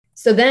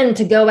So then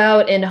to go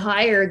out and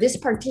hire this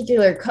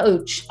particular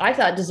coach, I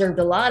thought deserved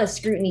a lot of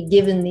scrutiny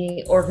given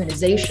the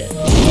organization.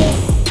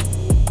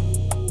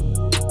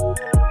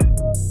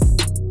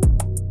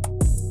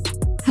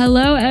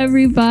 Hello,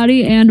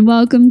 everybody, and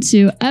welcome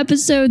to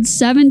episode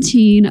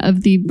 17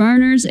 of the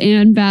Burners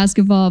and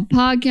Basketball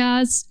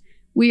podcast.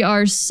 We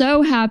are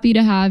so happy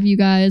to have you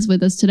guys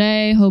with us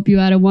today. Hope you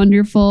had a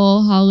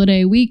wonderful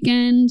holiday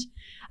weekend.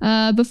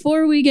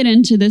 Before we get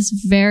into this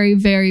very,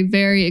 very,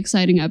 very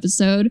exciting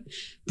episode,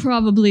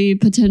 probably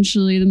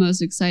potentially the most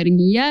exciting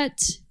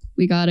yet,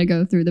 we got to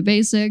go through the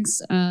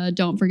basics.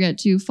 Don't forget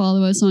to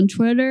follow us on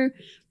Twitter,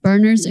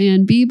 Burners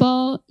and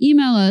B-Ball.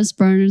 Email us,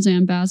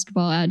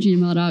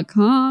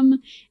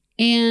 burnersandbasketball@gmail.com.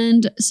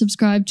 And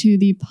subscribe to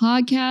the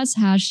podcast,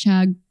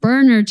 hashtag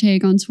Burner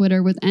Take on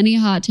Twitter with any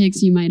hot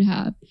takes you might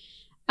have.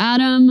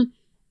 Adam,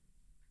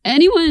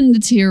 anyone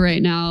that's here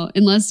right now,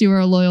 unless you are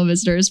a loyal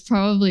visitor, is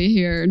probably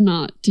here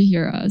not to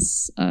hear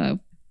us.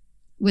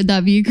 Would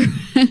that be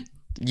correct?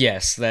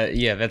 Yes,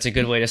 that's a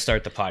good way to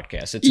start the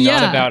podcast. It's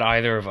not about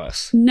either of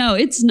us. No,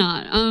 it's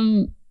not.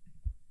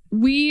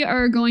 We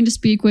are going to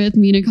speak with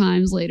Mina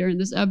Kimes later in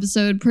this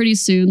episode, pretty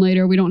soon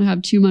later. We don't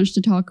have too much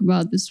to talk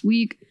about this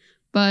week,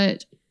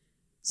 but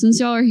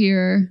since y'all are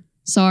here,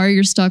 sorry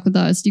you're stuck with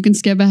us. You can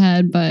skip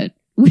ahead, but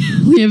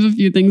we have a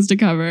few things to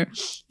cover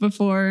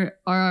before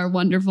our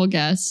wonderful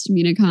guest,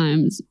 Mina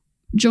Kimes,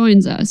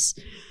 joins us.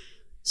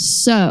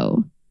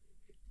 So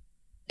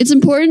it's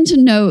important to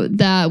note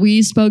that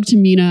we spoke to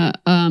Mina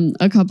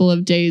a couple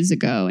of days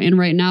ago, and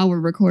right now we're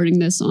recording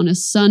this on a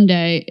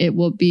Sunday. It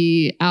will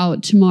be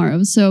out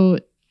tomorrow. So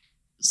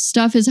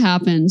stuff has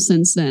happened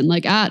since then.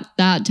 Like at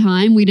that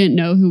time, we didn't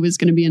know who was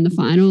going to be in the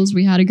finals.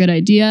 We had a good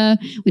idea.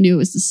 We knew it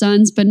was the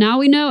Suns, but now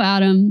we know,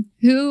 Adam,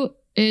 who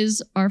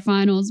is our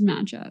finals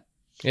matchup.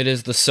 It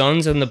is the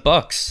Suns and the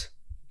Bucks.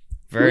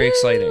 Very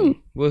exciting.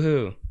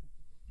 Woohoo.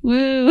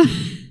 Woo.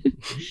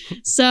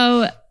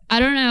 So I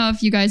don't know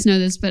if you guys know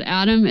this, but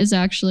Adam is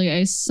actually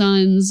a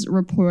Suns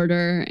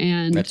reporter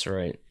and that's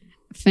right.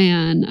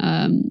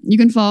 Fan. You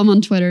can follow him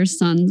on Twitter,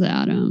 Suns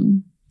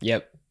Adam.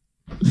 Yep.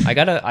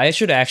 I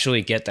should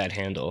actually get that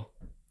handle.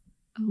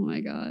 Oh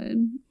my God.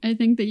 I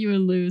think that you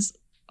would lose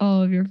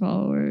all of your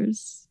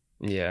followers.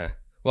 Yeah.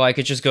 Well, I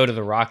could just go to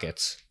the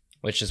Rockets,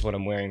 which is what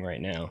I'm wearing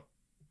right now.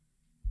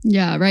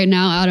 Yeah, right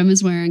now Adam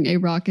is wearing a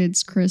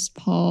Rockets Chris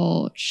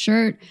Paul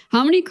shirt.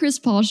 How many Chris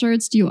Paul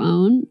shirts do you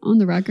own on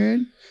the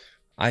record?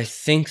 I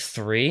think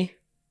 3.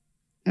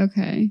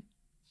 Okay.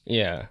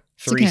 Yeah,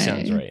 3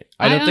 sounds right.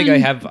 I don't think I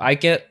have. I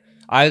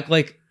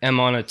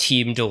am on a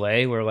team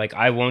delay where like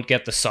I won't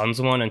get the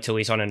Suns one until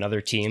he's on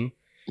another team.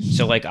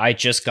 So like I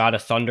just got a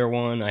Thunder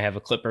one. I have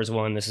a Clippers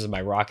one. This is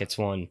my Rockets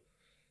one.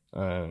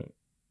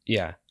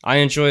 Yeah, I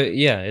enjoy.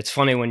 Yeah, it's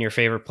funny when your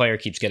favorite player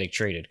keeps getting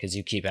traded because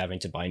you keep having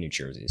to buy new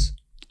jerseys.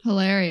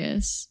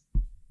 Hilarious.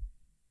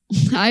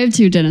 I have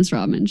 2 Dennis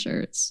Rodman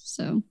shirts,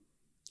 so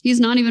he's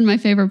not even my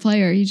favorite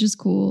player. He's just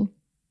cool.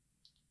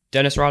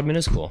 Dennis Rodman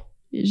is cool.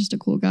 He's just a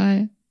cool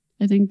guy.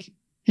 I think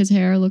his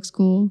hair looks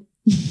cool.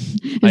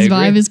 His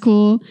vibe is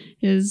cool.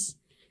 His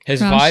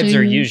vibes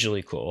are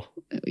usually cool.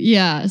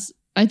 Yes.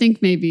 I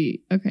think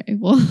maybe. Okay.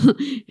 Well,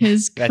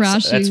 his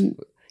crashing.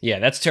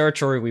 That's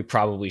territory we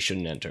probably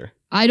shouldn't enter.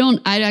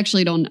 I'm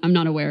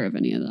not aware of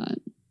any of that.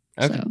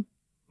 Okay. So.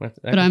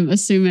 But I'm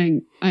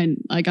assuming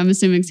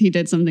he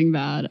did something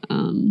bad.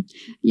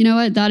 You know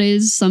what? That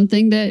is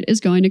something that is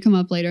going to come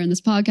up later in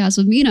this podcast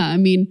with Mina. I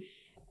mean,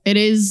 it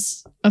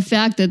is a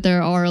fact that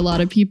there are a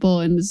lot of people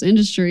in this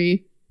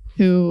industry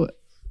who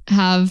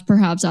have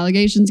perhaps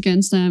allegations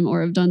against them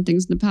or have done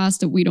things in the past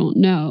that we don't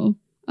know.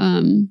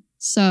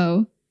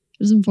 So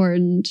it's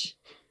important.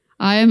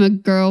 I am a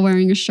girl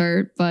wearing a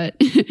shirt, but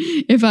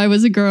if I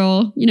was a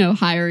girl,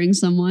 hiring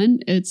someone,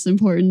 it's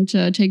important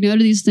to take note of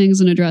these things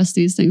and address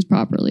these things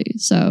properly.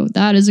 So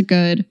that is a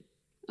good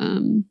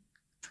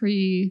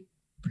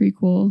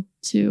prequel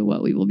to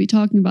what we will be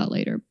talking about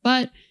later.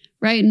 But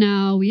right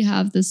now we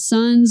have the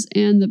Suns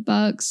and the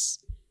Bucks.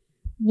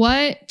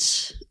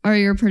 What are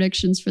your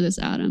predictions for this,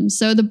 Adam?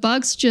 So the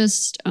Bucks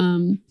just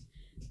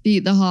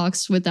beat the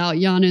Hawks without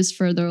Giannis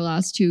for their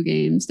last 2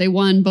 games. They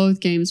won both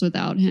games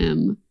without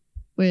him,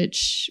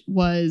 which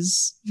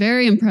was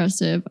very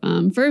impressive.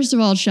 First of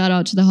all, shout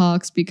out to the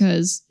Hawks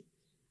because,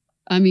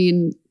 I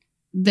mean,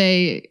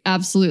 they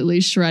absolutely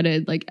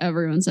shredded like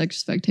everyone's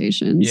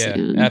expectations.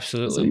 Yeah,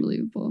 absolutely. It's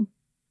unbelievable.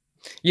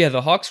 Yeah,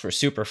 the Hawks were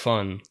super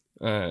fun.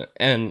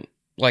 And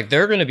like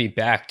they're going to be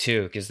back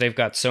too because they've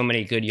got so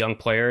many good young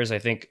players. I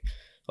think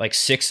like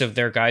 6 of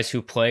their guys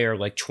who play are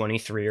like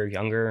 23 or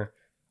younger.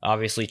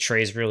 Obviously,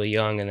 Trey's really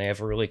young and they have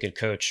a really good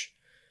coach.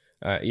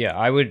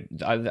 I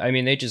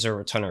mean, they deserve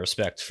a ton of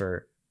respect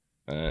for,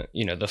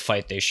 the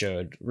fight they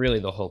showed, really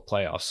the whole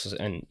playoffs,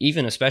 and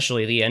even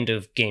especially the end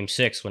of Game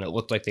 6 when it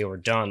looked like they were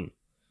done,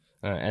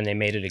 and they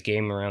made it a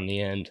game around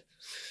the end.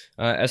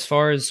 As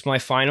far as my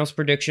finals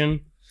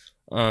prediction,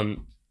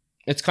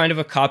 it's kind of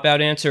a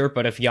cop-out answer,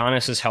 but if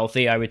Giannis is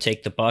healthy, I would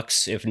take the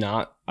Bucks. If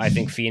not, I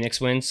think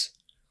Phoenix wins.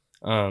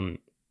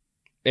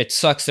 it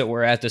sucks that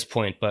we're at this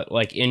point, but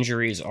like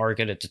injuries are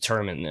going to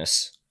determine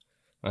this.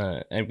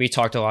 And we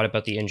talked a lot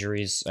about the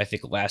injuries, I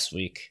think, last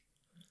week.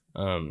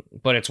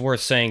 But it's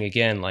worth saying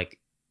again, like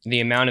the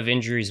amount of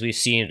injuries we've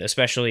seen,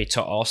 especially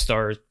to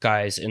all-star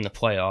guys in the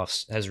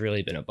playoffs, has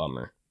really been a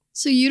bummer.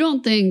 So you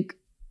don't think,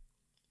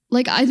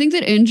 like, I think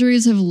that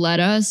injuries have led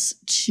us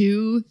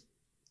to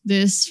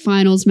this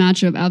finals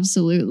matchup,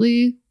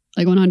 absolutely,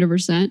 like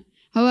 100%.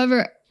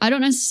 However, I don't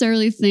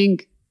necessarily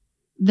think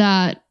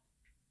that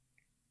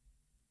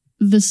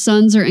the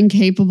Suns are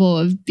incapable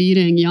of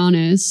beating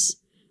Giannis.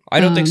 I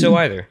don't think so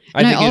either.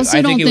 I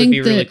think it would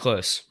be really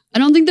close. I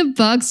don't think the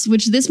Bucks,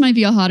 which this might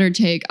be a hotter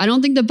take, I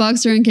don't think the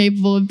Bucks are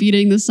incapable of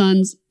beating the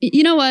Suns.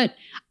 You know what?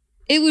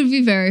 It would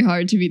be very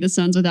hard to beat the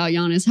Suns without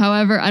Giannis.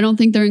 However, I don't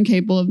think they're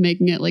incapable of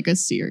making it like a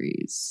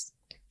series.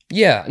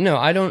 Yeah, no,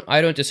 I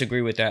don't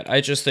disagree with that. I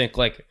just think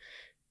like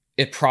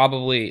it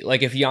probably,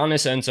 like if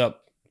Giannis ends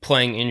up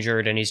playing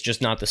injured and he's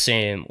just not the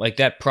same, like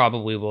that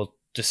probably will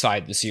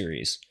decide the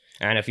series.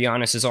 And if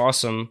Giannis is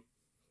awesome,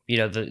 you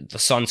know, the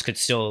Suns could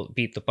still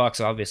beat the Bucks.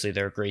 Obviously,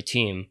 they're a great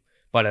team,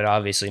 but it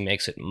obviously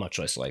makes it much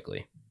less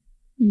likely.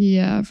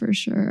 Yeah, for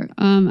sure.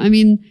 I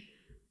mean,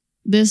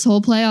 this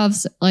whole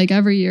playoffs, like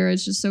every year,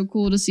 it's just so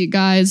cool to see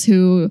guys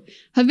who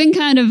have been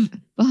kind of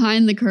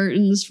behind the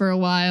curtains for a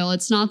while.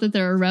 It's not that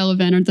they're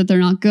irrelevant or that they're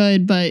not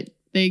good, but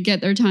they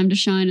get their time to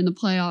shine in the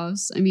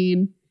playoffs. I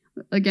mean,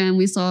 again,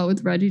 we saw it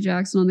with Reggie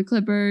Jackson on the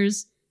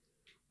Clippers.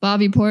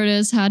 Bobby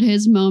Portis had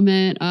his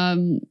moment.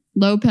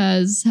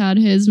 Lopez had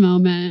his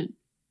moment.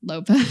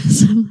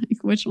 Lopez. I'm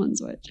like, which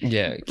one's which?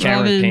 Yeah,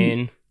 Cameron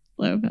Payne.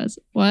 Lopez.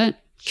 What?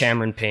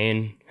 Cameron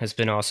Payne has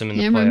been awesome in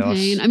the playoffs. Cameron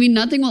Payne. I mean,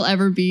 nothing will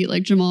ever beat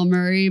like Jamal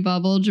Murray,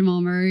 bubble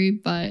Jamal Murray,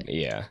 but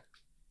yeah,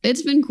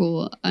 it's been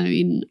cool. I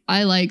mean,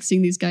 I like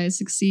seeing these guys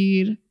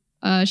succeed.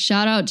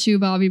 Shout out to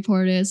Bobby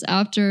Portis.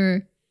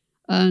 After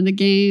the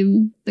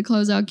game, the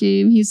closeout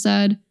game, he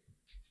said,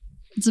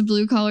 "It's a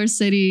blue collar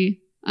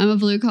city. I'm a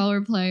blue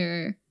collar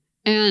player."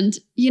 And,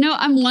 you know,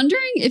 I'm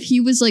wondering if he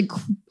was like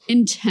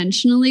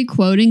intentionally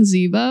quoting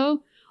Zebo,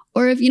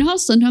 or if, you know how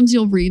sometimes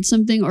you'll read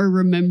something or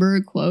remember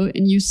a quote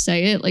and you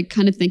say it like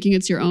kind of thinking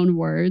it's your own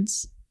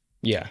words.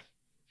 Yeah.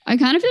 I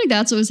kind of feel like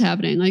that's what was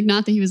happening. Like,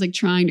 not that he was like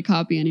trying to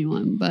copy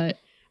anyone, but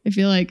I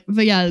feel like,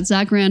 but yeah,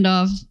 Zach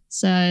Randolph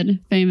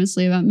said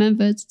famously about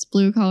Memphis, it's a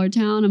blue collar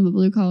town. I'm a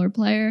blue collar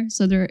player.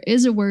 So there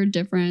is a word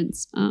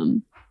difference.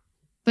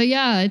 But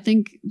yeah, I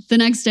think the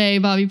next day,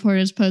 Bobby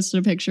Portis posted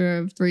a picture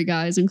of 3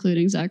 guys,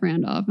 including Zach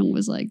Randolph, and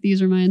was like, "These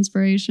are my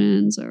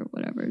inspirations," or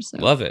whatever. So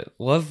love it.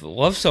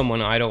 Love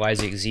someone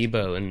idolizing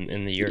Zebo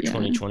in the year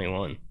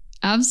 2021.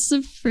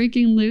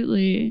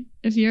 Absolutely.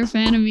 If you're a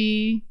fan of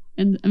me,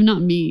 and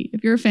not me,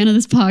 if you're a fan of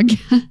this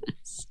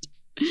podcast,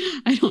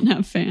 I don't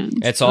have fans.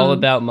 It's all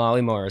about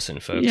Molly Morrison,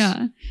 folks.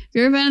 Yeah. If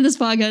you're a fan of this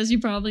podcast, you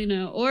probably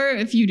know. Or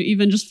if you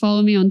even just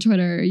follow me on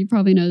Twitter, you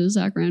probably know that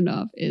Zach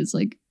Randolph is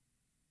like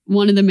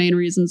one of the main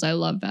reasons I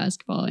love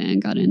basketball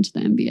and got into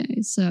the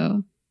NBA.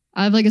 So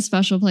I have like a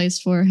special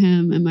place for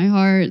him in my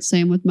heart.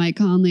 Same with Mike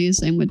Conley.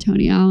 Same with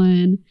Tony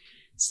Allen.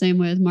 Same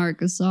with Marc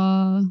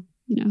Gasol.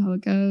 You know how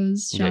it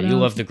goes. Shout out.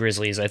 Love the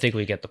Grizzlies. I think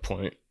we get the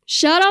point.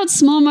 Shout out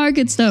small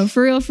markets though.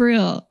 For real, for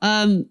real.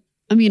 I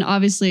mean,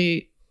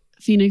 obviously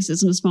Phoenix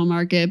isn't a small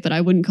market, but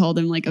I wouldn't call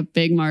them like a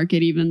big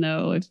market, even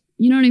though if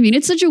you know what I mean?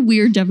 It's such a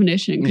weird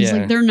definition because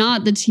like they're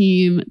not the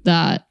team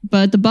that,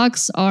 but the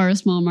Bucks are a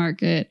small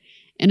market.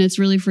 And it's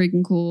really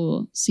freaking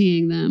cool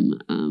seeing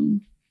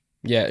them.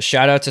 Yeah,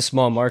 shout out to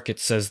small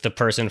markets, says the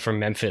person from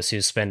Memphis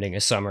who's spending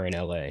a summer in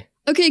LA.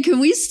 Okay,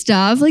 can we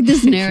stop like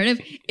this narrative?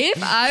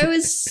 If I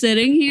was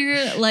sitting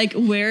here like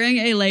wearing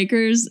a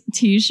Lakers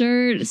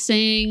t-shirt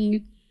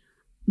saying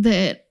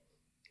they're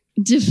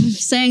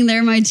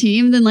my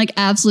team, then like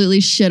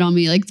absolutely shit on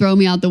me, like throw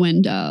me out the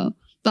window.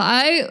 But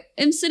I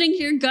am sitting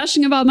here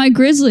gushing about my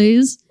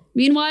Grizzlies.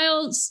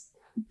 Meanwhile,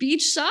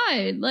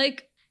 beachside,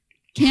 like,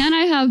 can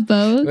I have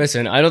both?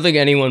 Listen, I don't think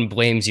anyone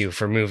blames you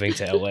for moving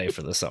to LA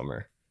for the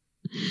summer.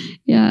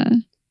 Yeah.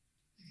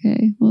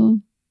 Okay. Well,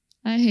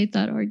 I hate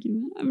that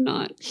argument. I'm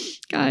not.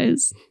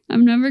 Guys,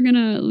 I'm never going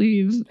to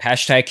leave.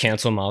 Hashtag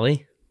cancel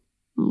Molly.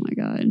 Oh my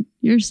God.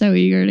 You're so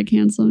eager to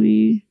cancel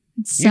me.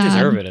 It's sad. You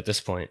deserve it at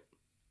this point.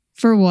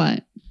 For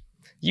what?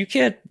 You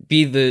can't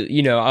be the,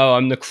 you know, oh,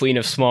 I'm the queen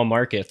of small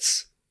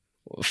markets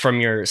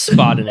from your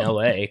spot in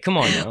LA. Come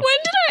on now. When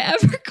did I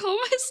ever call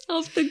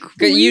myself the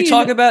queen?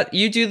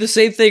 You do the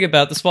same thing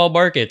about the small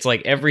markets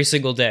like every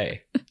single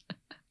day.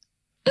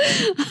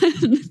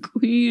 I'm the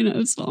queen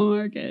of small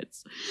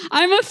markets.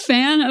 I'm a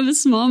fan of a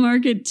small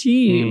market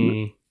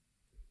team.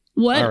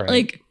 What? Right.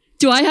 Like,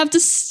 do I have to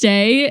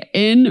stay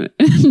in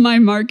my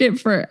market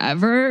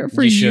forever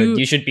for you?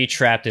 You should be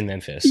trapped in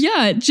Memphis.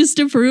 Yeah, just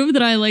to prove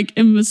that I like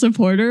am a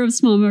supporter of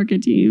small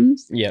market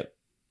teams. Yep.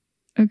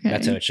 Okay.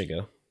 That's how it should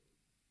go.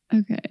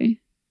 Okay.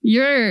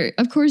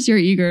 Of course you're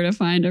eager to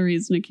find a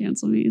reason to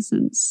cancel me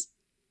since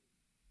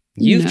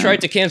You've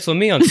tried to cancel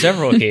me on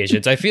several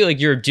occasions. I feel like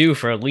you're due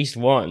for at least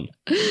one.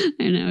 I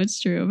know, it's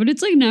true. But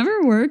it's like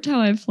never worked how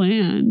I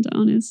planned,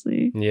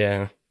 honestly.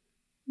 Yeah.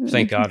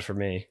 Thank God for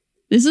me.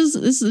 This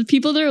is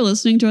people that are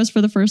listening to us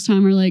for the first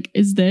time are like,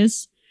 is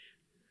this?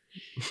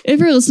 If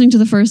you're listening to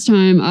the first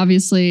time,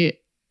 obviously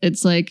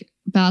it's like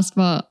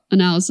basketball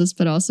analysis,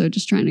 but also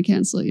just trying to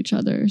cancel each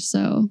other.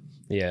 So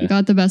Yeah. you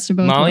got the best of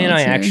both Molly and I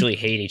worlds here. actually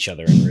hate each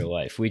other in real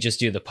life. We just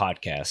do the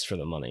podcast for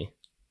the money.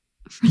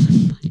 For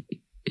the money.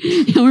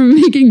 And we're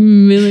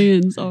making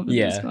millions off of this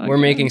Yeah, podcast. we're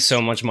making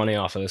so much money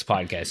off of this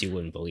podcast, you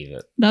wouldn't believe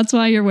it. That's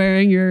why you're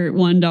wearing your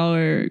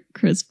 $1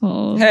 Chris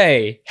Paul.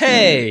 Hey,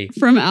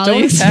 From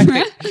don't attack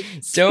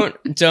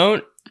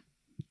AliExpress.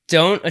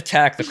 don't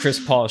attack the Chris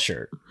Paul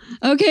shirt.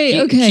 Okay,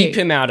 Keep, okay. Keep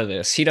him out of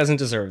this. He doesn't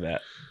deserve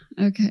that.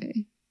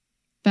 Okay.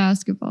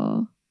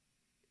 Basketball.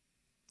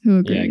 Who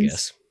agrees? Yeah, I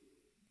guess.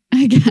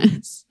 I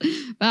guess.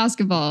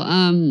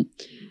 Basketball.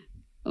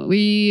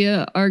 We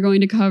are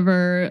going to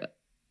cover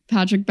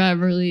Patrick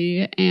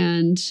Beverley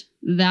and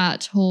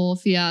that whole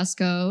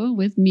fiasco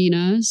with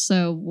Mina.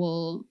 So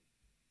we'll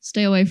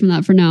stay away from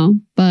that for now.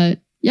 But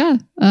yeah,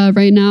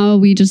 right now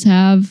we just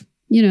have,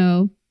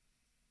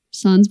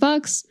 Suns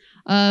Bucks.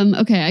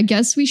 Okay, I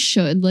guess we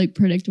should like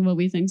predict what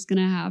we think's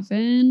gonna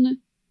happen.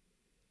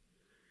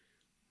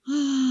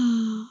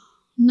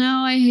 No,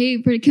 I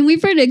hate Can we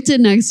predict it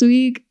next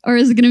week, or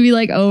is it gonna be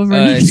like over?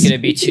 It's gonna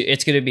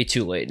be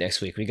too late next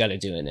week. We got to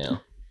do it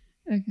now.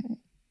 Okay.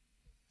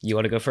 You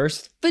want to go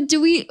first? But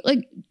do we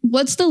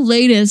what's the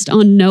latest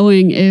on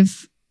knowing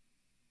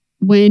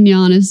when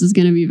Giannis is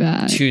gonna be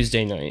back?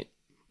 Tuesday night.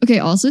 Okay,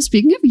 also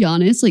speaking of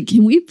Giannis,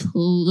 can we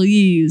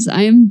please?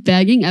 I am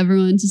begging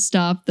everyone to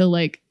stop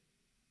the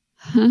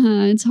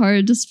it's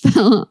hard to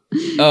spell.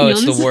 Oh,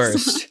 it's Giannis the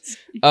worst.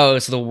 Oh,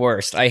 it's the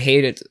worst. I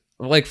hate it.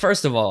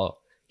 First of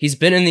all, he's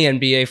been in the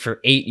NBA for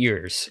 8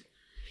 years.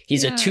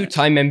 He's a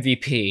 2-time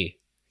MVP.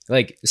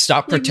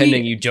 Stop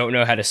pretending you don't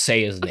know how to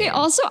say his name. Okay,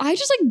 also, I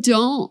just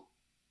don't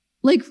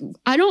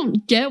I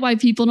don't get why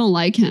people don't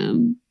like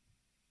him.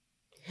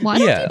 Why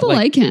don't people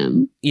like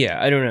him?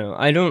 Yeah, I don't know.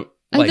 I don't.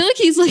 I feel like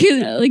he's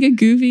a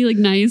goofy,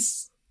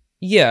 nice.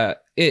 Yeah,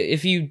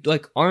 if you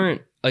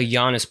aren't a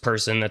Giannis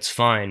person, that's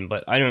fine.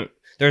 But I don't.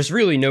 There's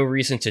really no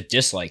reason to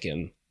dislike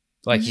him.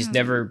 He's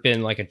never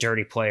been a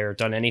dirty player,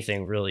 done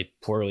anything really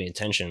poorly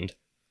intentioned.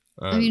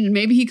 I mean,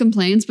 maybe he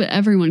complains, but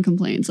everyone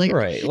complains.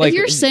 Right. If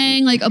you're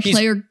saying a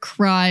player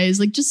cries,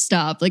 just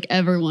stop.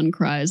 Everyone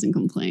cries and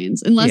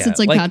complains, unless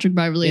it's Patrick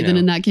Beverley. Then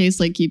in that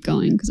case, keep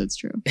going because it's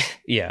true.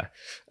 Yeah.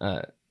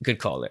 Good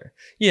call there.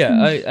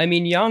 Yeah. I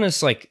mean,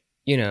 Giannis,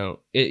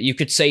 you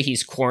could say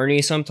he's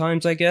corny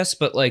sometimes, I guess,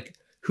 but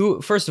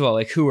first of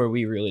all, who are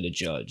we really to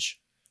judge?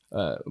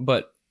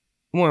 But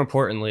more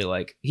importantly,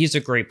 he's a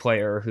great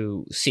player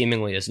who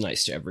seemingly is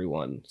nice to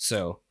everyone.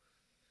 So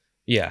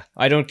yeah,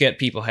 I don't get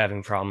people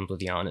having problems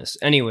with Giannis.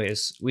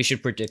 Anyways, we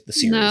should predict the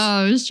series. No,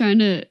 I was trying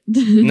to.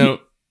 No,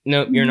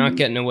 you're not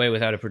getting away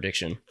without a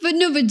prediction. But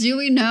do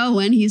we know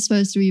when he's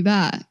supposed to be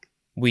back?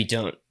 We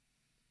don't.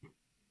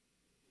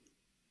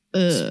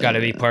 It's got to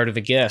be part of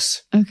the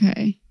guess.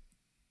 Okay.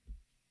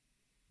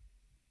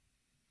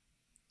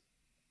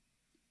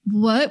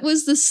 What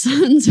was the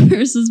Suns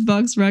versus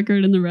Bucks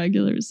record in the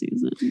regular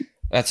season?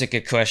 That's a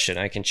good question.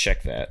 I can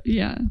check that.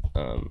 Yeah.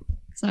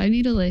 So I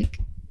need to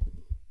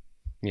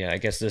Yeah, I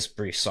guess this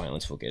brief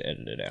silence will get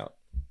edited out.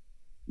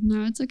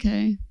 No, it's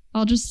okay.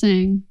 I'll just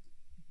sing.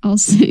 I'll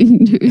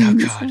sing during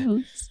the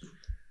silence.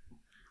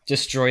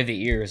 Destroy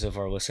the ears of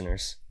our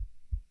listeners.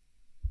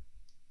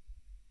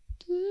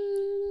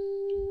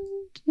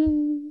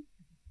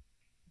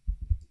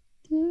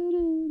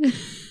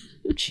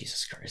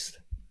 Jesus Christ.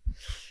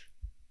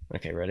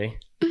 Okay, ready?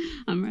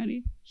 I'm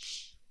ready.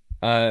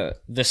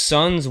 The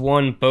Suns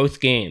won both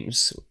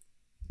games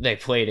they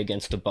played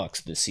against the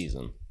Bucks this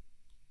season.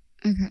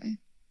 Okay.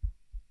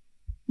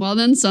 Well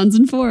then, Suns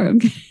in 4.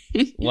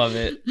 Okay. Love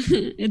it.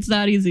 It's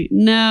that easy.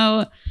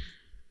 No.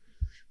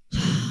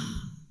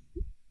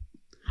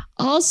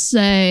 I'll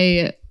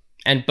say.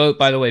 And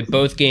by the way,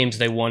 both games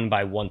they won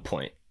by 1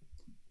 point.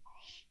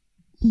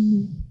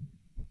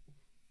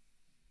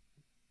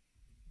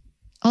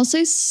 I'll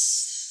say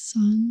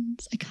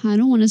Suns. I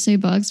kind of want to say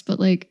Bucks, but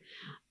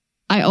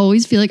I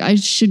always feel like I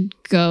should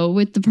go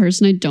with the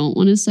person I don't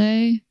want to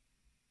say.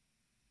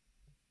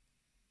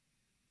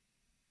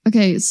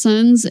 Okay,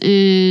 Suns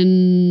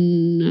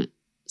in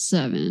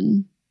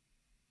 7.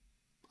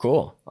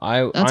 Cool.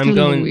 That's I'm kind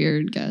going of a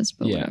weird guess,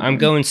 but yeah, whatever. I'm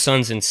going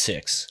Suns in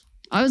 6.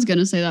 I was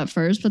gonna say that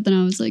first, but then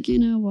I was like, you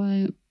know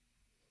what?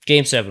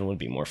 Game 7 would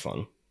be more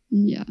fun.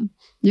 Yeah.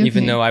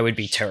 Even though I would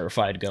be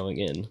terrified going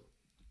in.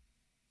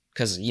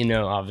 Because,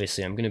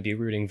 obviously I'm going to be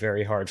rooting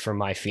very hard for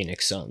my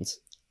Phoenix Suns.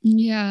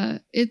 Yeah,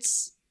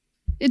 it's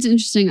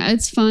interesting.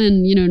 It's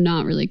fun,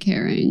 not really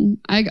caring.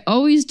 I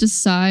always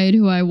decide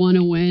who I want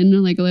to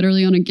win,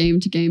 literally on a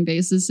game-to-game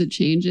basis. It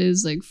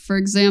changes. For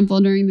example,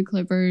 during the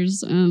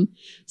Clippers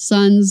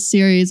Suns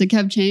series, it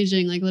kept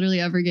changing literally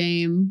every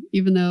game,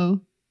 even though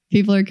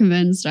people are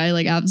convinced I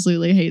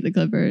absolutely hate the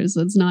Clippers.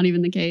 That's not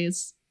even the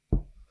case.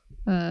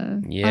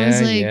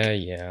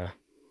 Yeah.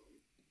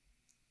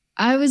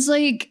 I was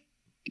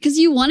because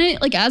you want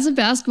it, as a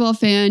basketball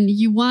fan,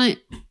 you want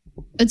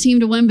a team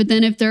to win, but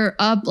then if they're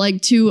up like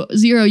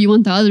 2-0, you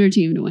want the other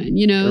team to win,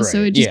 you know? Right.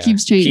 So it just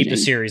keeps changing. Keep the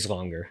series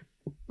longer.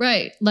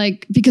 Right.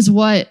 Like, because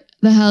what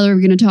the hell are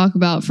we going to talk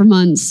about for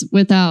months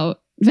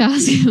without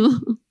basketball?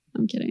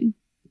 I'm kidding.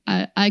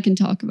 I can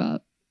talk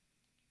about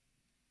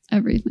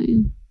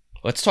everything.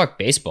 Let's talk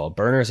baseball.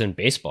 Burners and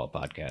Baseball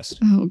podcast.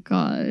 Oh,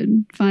 God.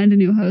 Find a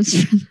new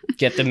host for that.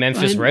 Get the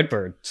Memphis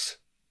Redbirds.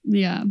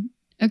 Yeah.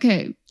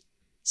 Okay.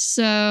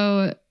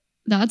 So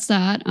that's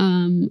that.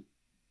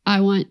 I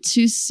want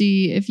to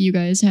see if you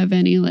guys have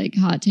any like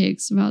hot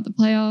takes about the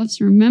playoffs.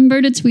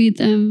 Remember to tweet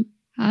them.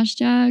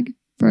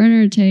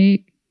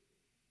 #BurnerTake.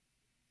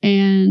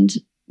 And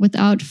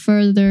without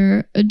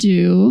further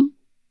ado,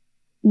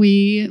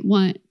 we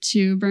want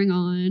to bring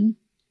on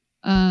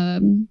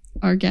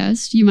our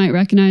guest. You might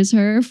recognize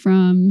her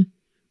from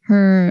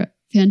her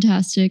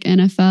fantastic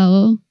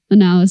NFL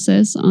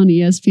analysis on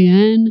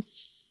ESPN,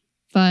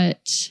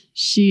 but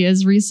she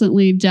has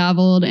recently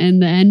dabbled in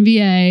the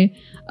NBA.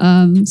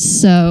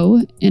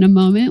 So in a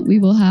moment, we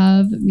will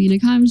have Mina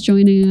Kimes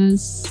joining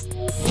us.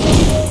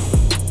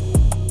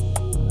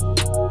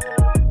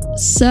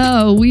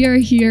 So we are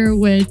here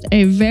with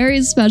a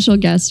very special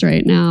guest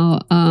right now.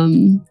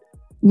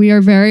 We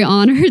are very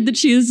honored that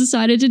she has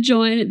decided to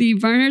join the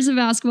Burners of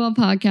Basketball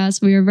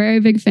podcast. We are very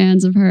big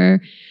fans of her.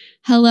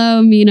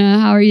 Hello, Mina.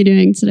 How are you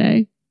doing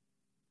today?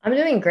 I'm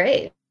doing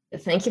great.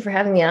 Thank you for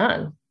having me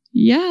on.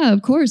 Yeah,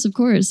 of course, of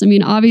course. I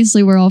mean,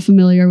 obviously, we're all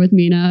familiar with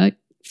Mina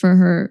for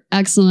her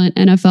excellent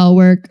NFL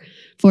work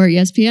for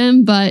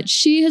ESPN, but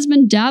she has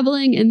been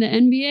dabbling in the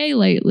NBA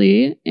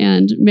lately,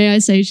 and may I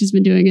say she's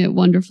been doing it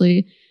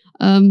wonderfully.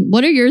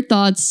 What are your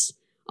thoughts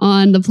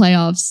on the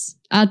playoffs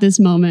at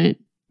this moment,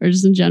 or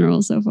just in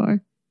general so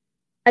far?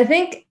 I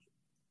think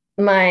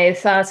my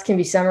thoughts can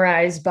be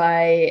summarized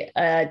by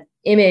an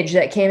image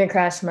that came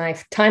across my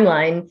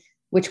timeline,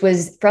 which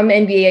was from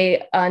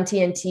NBA on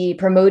TNT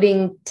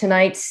promoting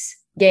tonight's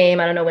game.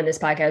 I don't know when this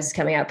podcast is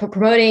coming out, but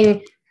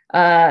promoting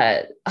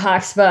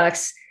Hawks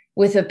Bucks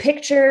with a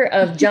picture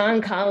of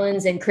John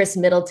Collins and Chris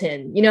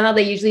Middleton. You know how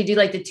they usually do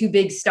like the two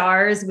big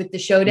stars with the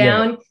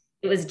showdown? Yeah.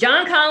 It was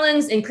John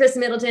Collins and Chris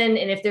Middleton.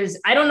 And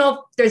I don't know if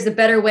there's a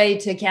better way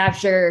to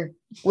capture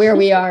where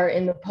we are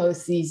in the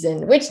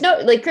postseason,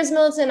 like Chris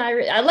Middleton,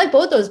 I like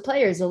both those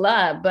players a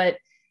lot, but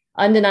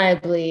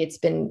undeniably it's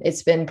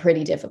been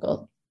pretty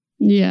difficult.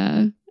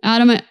 Yeah.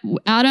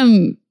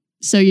 Adam,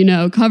 so you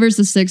know, covers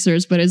the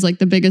Sixers, but is like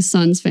the biggest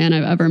Suns fan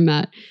I've ever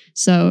met.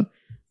 So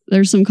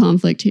there's some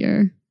conflict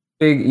here.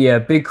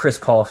 Big Chris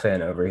Paul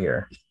fan over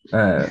here.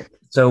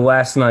 So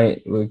last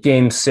night,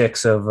 game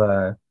 6 of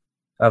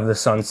the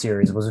Sun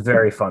series was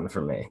very fun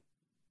for me.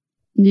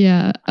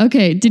 Yeah.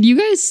 Okay. Did you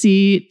guys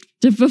see,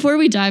 before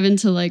we dive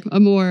into like a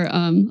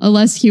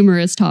less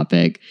humorous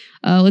topic,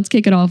 let's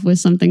kick it off with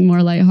something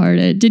more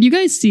lighthearted. Did you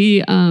guys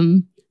see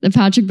the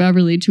Patrick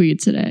Beverley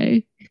tweet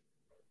today?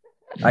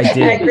 I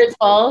did. Chris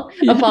Paul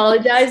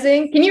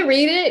apologizing. Can you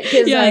read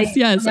it?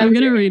 Yes. I'm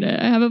going to read it.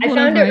 I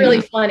found it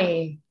really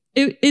funny.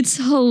 It's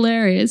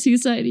hilarious. He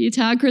said, he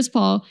tagged Chris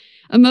Paul.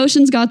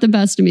 Emotions got the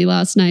best of me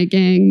last night,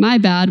 gang. My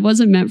bad.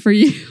 Wasn't meant for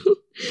you.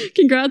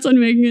 Congrats on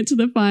making it to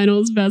the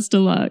finals. Best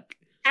of luck.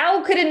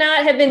 How could it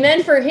not have been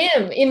meant for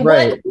him?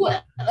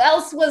 What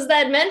else was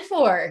that meant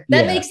for?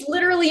 That makes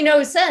literally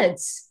no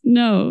sense.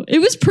 No, it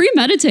was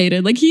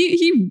premeditated. Like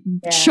he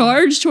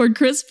charged toward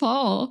Chris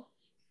Paul.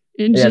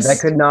 And that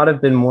could not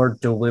have been more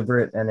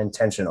deliberate and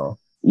intentional.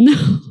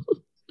 No.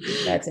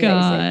 That's amazing.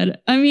 God.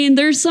 I mean,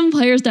 there's some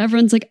players that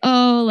everyone's like,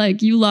 oh,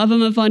 like you love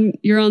them if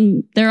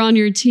they're on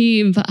your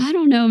team. But I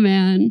don't know,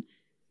 man.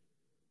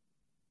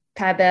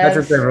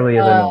 Patrick Beverley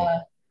is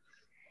annoying.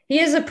 He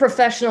is a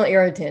professional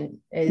irritant,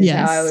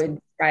 how I would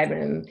describe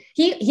him.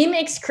 He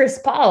makes Chris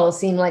Paul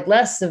seem like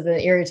less of an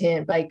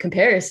irritant by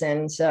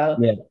comparison. So,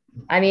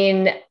 I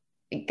mean,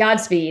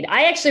 Godspeed.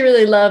 I actually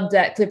really loved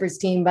that Clippers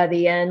team by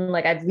the end.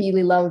 Like, I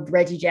really loved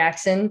Reggie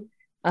Jackson.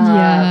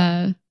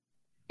 And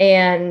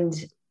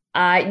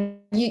I'm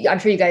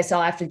sure you guys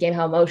saw after the game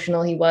how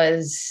emotional he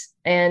was.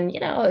 And, you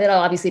know, it'll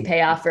obviously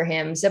pay off for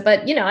him. So,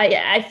 but, you know,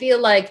 I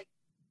feel like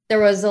there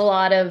was a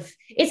lot of,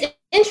 it's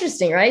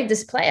interesting, right?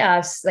 This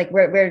playoffs, like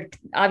where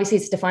obviously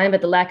it's defined by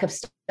the lack of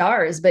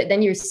stars, but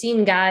then you're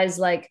seeing guys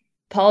like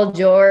Paul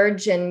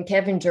George and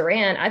Kevin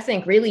Durant, I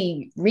think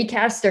really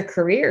recast their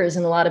careers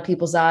in a lot of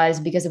people's eyes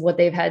because of what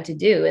they've had to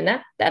do.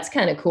 And that's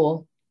kind of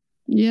cool.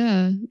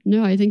 Yeah,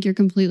 no, I think you're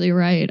completely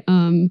right.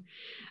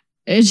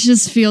 It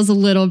just feels a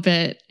little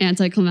bit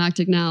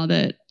anticlimactic now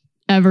that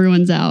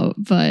everyone's out,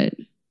 but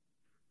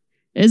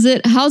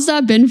how's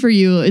that been for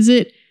you?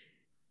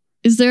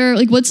 Is there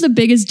like, what's the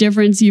biggest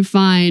difference you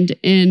find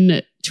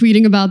in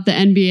tweeting about the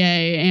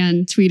NBA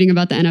and tweeting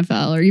about the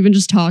NFL, or even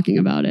just talking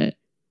about it?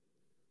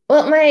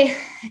 Well,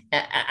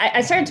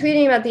 I started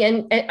tweeting about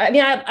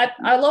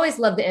I'll always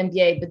love the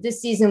NBA, but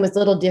this season was a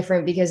little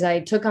different because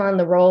I took on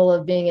the role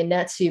of being a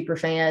Nets super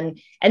fan.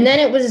 And then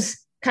it was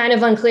kind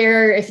of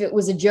unclear if it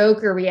was a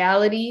joke or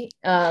reality,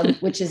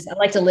 which is, I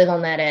like to live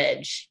on that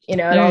edge, you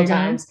know, at all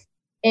times.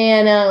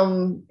 And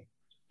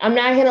I'm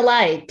not going to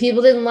lie,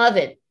 people didn't love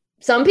it.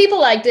 Some people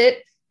liked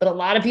it, but a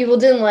lot of people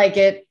didn't like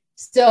it.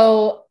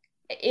 So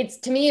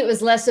to me, it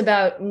was less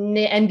about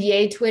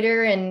NBA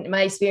Twitter and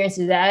my experience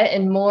with that,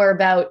 and more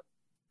about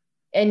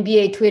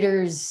NBA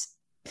Twitter's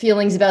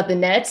feelings about the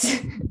Nets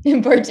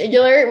in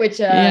particular, which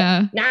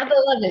not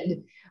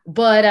beloved,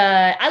 but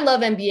I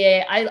love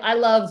NBA. I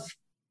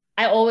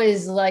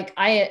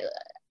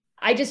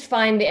just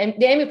find the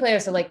NBA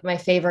playoffs are like my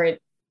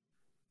favorite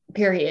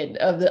period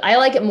I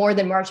like it more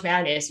than March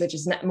Madness, which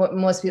is not, a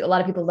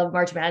lot of people love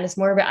March Madness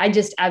more, but I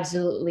just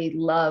absolutely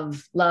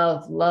love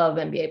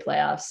NBA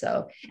playoffs.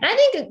 So, and I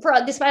think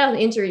despite all the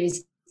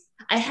injuries,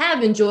 I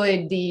have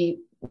enjoyed the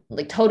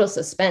like total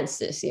suspense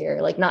this year,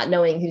 like not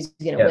knowing who's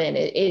going to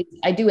win.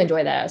 I do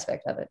enjoy that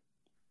aspect of it.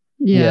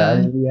 Yeah.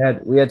 I mean,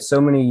 we had so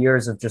many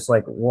years of just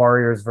like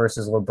Warriors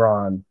versus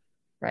LeBron.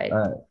 Right.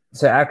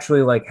 To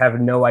actually like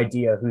have no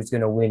idea who's going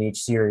to win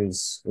each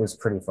series was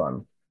pretty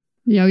fun.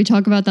 Yeah, we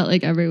talk about that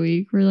like every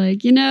week. We're like,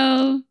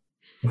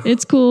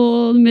 it's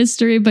cool,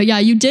 mystery. But yeah,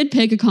 you did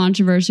pick a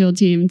controversial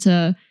team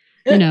to,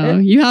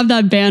 you have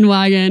that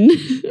bandwagon.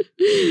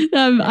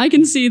 I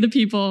can see the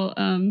people.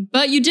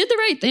 But you did the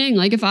right thing.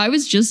 Like if I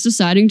was just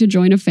deciding to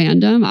join a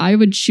fandom, I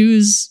would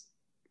choose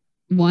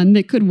one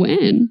that could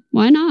win.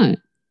 Why not?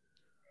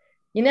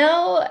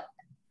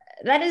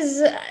 That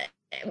is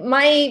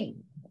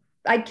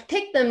I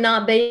picked them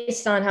not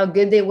based on how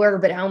good they were,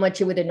 but how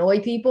much it would annoy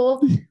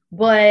people.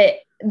 But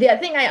the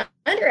thing I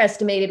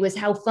underestimated was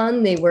how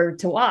fun they were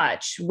to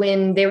watch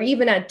when they were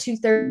even at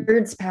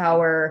 2/3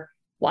 power,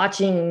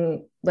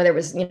 watching whether it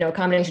was, a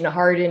combination of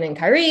Harden and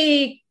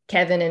Kyrie,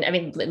 Kevin, and I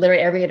mean,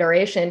 literally every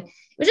iteration.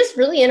 It was just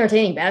really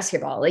entertaining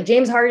basketball. Like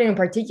James Harden in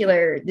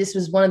particular, this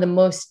was one of the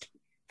most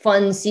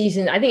fun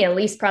seasons, I think at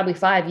least probably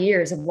 5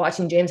 years of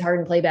watching James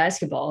Harden play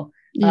basketball,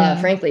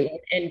 frankly.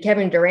 And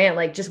Kevin Durant,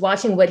 like just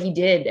watching what he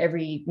did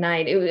every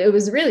night, it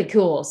was really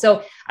cool.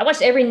 So I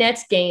watched every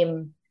Nets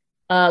game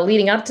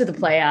leading up to the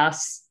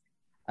playoffs.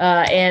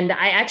 And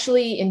I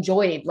actually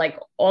enjoyed like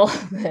all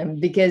of them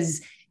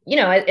because,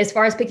 as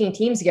far as picking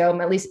teams go,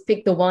 I'm at least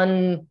pick the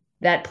one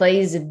that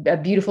plays a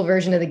beautiful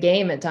version of the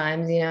game at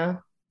times,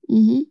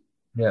 Mm-hmm.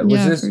 Yeah.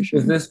 Was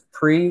this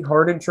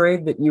pre-Harden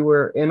trade that you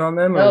were in on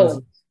them?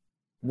 Or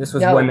this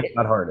was when they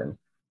got Harden?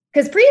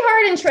 Because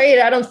pre-Harden trade,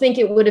 I don't think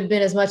it would have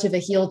been as much of a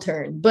heel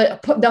turn,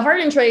 but the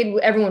Harden trade,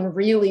 everyone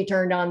really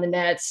turned on the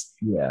Nets.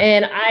 Yeah.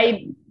 And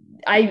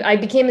I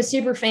became a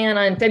super fan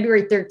on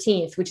February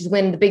 13th, which is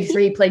when the big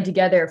three played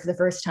together for the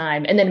first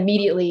time. And then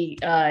immediately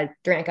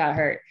Durant got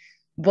hurt.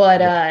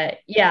 But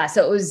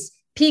so it was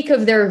peak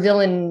of their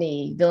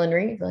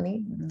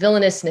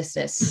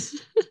villainousness.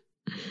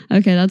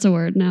 Okay, that's a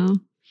word now.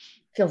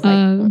 Feels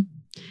like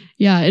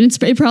yeah, and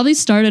it probably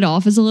started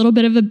off as a little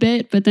bit of a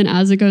bit, but then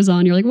as it goes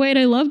on, you're like, wait,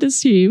 I love this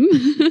team.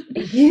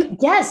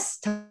 Yes,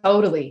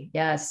 totally.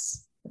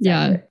 Yes.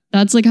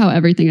 That's like how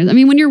everything is. I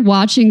mean, when you're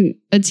watching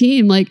a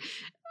team, like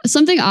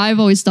something I've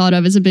always thought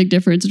of as a big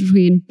difference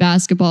between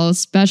basketball,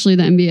 especially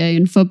the NBA,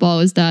 and football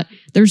is that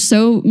there's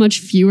so much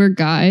fewer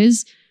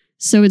guys.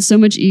 So it's so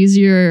much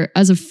easier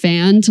as a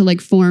fan to like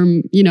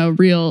form,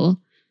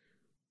 real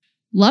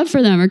love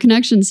for them or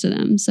connections to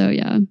them. So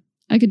yeah,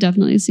 I could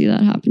definitely see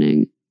that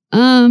happening.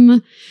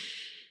 So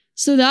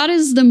that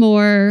is the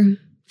more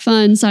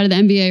fun side of the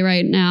NBA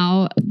right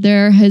now.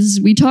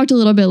 We talked a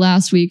little bit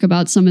last week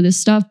about some of this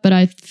stuff, but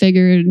I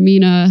figured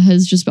Mina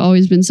has just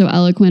always been so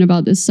eloquent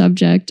about this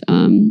subject,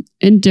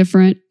 in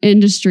different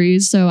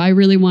industries. So I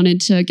really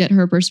wanted to get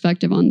her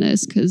perspective on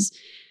this because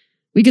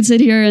we could sit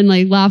here and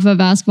like laugh about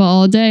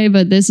basketball all day,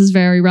 but this is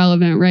very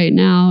relevant right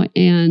now.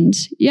 And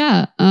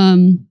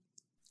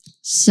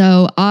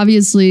so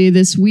obviously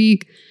this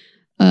week,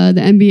 the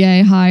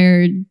NBA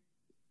hired.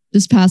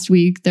 This past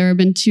week, there have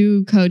been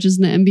 2 coaches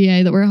in the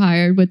NBA that were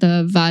hired with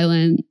a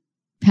violent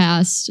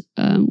past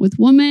with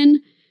women.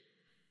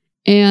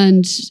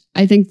 And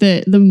I think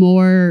that the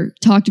more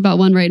talked about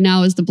one right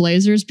now is the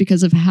Blazers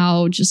because of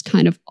how just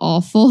kind of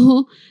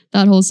awful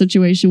that whole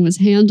situation was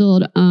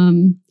handled.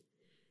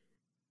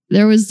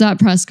 There was that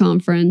press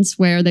conference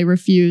where they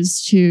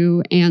refused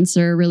to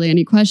answer really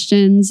any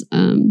questions.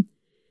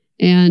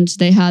 And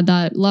they had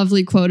that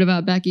lovely quote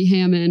about Becky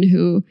Hammon,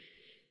 who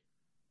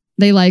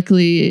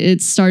it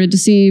started to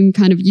seem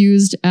kind of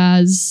used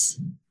as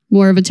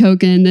more of a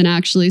token than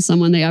actually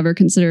someone they ever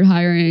considered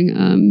hiring.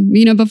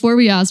 Before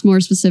we ask more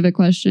specific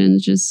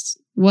questions,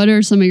 just what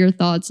are some of your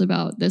thoughts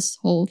about this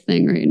whole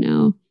thing right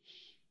now?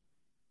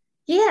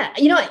 Yeah,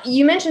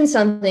 you mentioned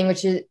something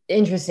which is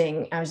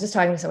interesting. I was just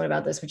talking to someone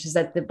about this, which is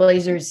that the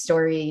Blazers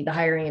story, the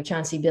hiring of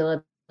Chauncey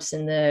Billups,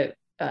 and the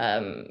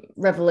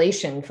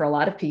revelation for a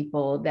lot of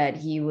people that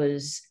he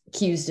was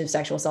accused of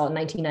sexual assault in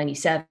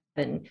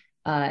 1997,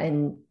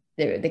 and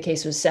the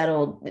case was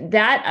settled.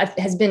 That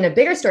has been a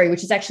bigger story,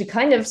 which is actually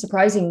kind of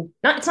surprising.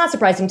 It's not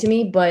surprising to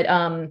me, but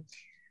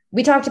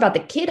we talked about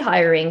the Kidd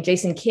hiring,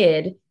 Jason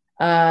Kidd,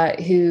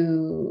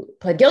 who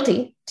pled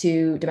guilty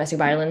to domestic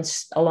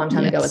violence a long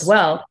time ago as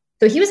well.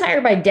 So he was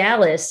hired by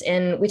Dallas,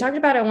 and we talked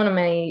about it on one of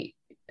my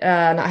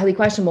Not Highly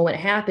Questionable when it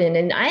happened.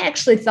 And I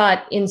actually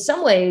thought in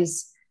some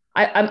ways,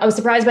 I was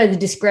surprised by the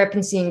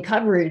discrepancy in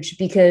coverage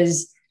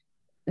because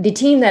the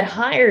team that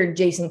hired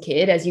Jason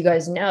Kidd, as you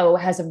guys know,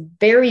 has a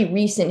very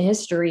recent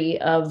history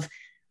of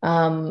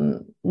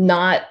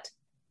not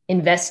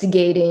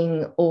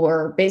investigating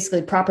or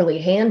basically properly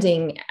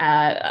handing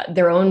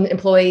their own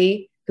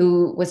employee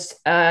who was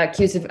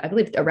accused of, I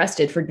believe,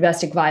 arrested for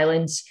domestic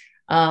violence.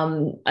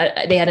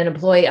 They had an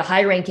employee, a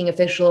high-ranking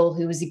official,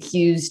 who was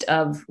accused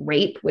of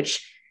rape,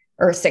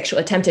 or sexual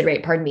attempted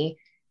rape, pardon me.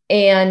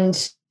 And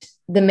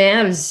the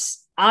Mavs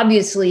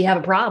obviously have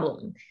a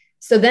problem.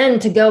 So then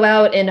to go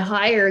out and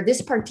hire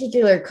this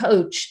particular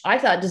coach, I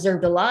thought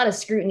deserved a lot of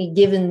scrutiny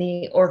given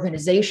the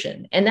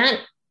organization. And that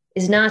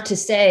is not to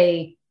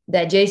say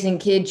that Jason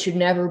Kidd should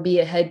never be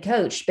a head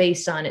coach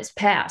based on his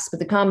past, but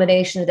the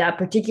combination of that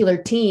particular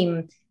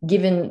team,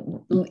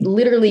 given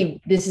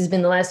literally this has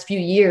been the last few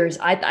years,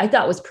 I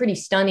thought was pretty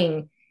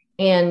stunning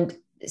and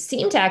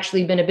seemed to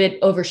actually been a bit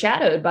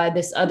overshadowed by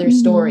this other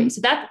story.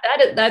 So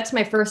that's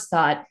my first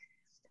thought.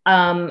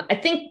 I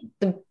think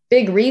the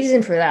big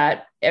reason for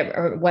that,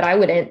 or what I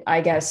would,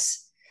 I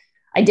guess,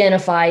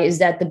 identify, is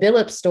that the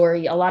Billups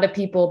story, a lot of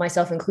people,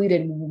 myself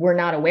included, were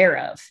not aware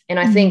of. And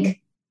I think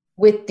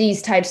with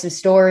these types of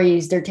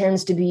stories, there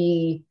tends to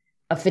be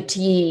a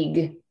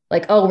fatigue,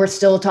 like, oh, we're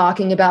still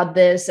talking about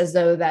this, as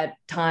though that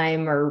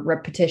time or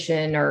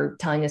repetition or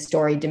telling a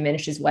story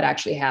diminishes what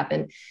actually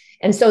happened.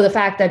 And so the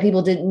fact that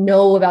people didn't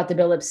know about the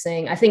Billups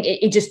thing, I think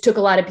it just took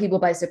a lot of people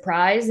by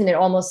surprise, and it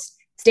almost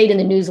stayed in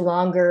the news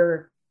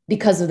longer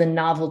because of the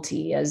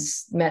novelty,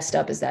 as messed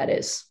up as that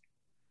is.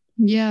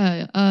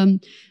 Yeah.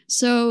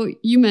 So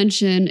you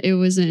mentioned it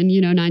was in,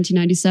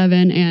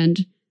 1997,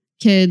 and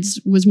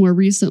Kids was more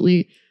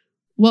recently.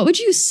 What would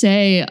you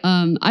say?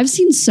 I've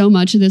seen so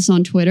much of this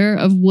on Twitter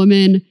of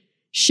women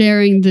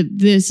sharing that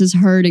this is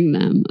hurting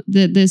them,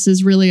 that this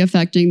is really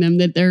affecting them,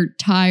 that they're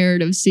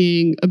tired of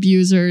seeing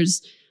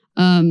abusers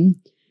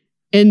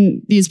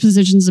in these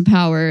positions of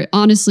power.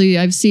 Honestly,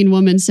 I've seen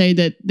women say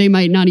that they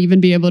might not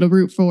even be able to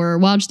root for or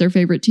watch their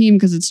favorite team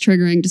because it's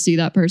triggering to see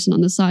that person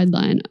on the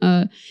sideline.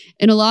 And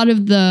a lot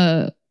of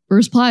the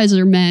replies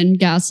are men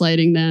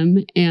gaslighting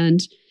them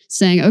and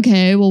saying,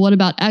 okay, well, what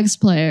about X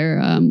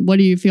player? What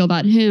do you feel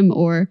about him?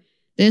 Or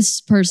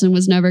this person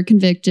was never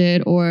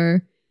convicted,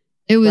 or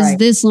it was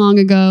this long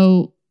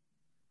ago,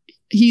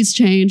 he's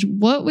changed.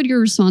 What would your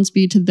response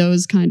be to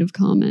those kind of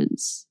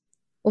comments?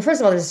 Well,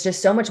 first of all, there's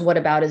just so much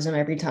whataboutism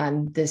every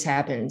time this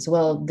happens.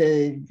 Well,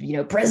 the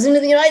president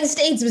of the United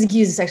States was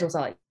accused of sexual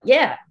assault.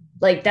 Yeah,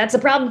 like that's a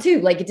problem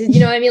too. Like it's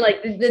what I mean.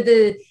 Like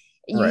you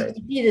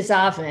see this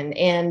often,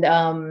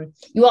 and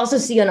you also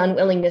see an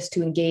unwillingness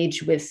to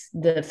engage with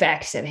the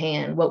facts at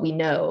hand, what we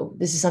know.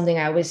 This is something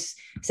I always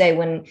say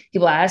when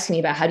people ask me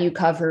about how do you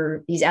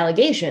cover these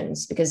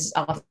allegations, because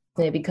often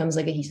it becomes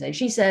like a he said,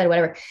 she said,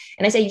 whatever.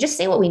 And I say, you just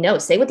say what we know.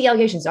 Say what the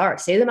allegations are.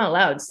 Say them out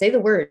loud. Say the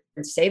word.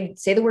 Say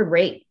the word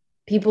rape.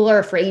 People are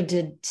afraid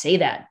to say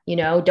that,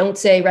 don't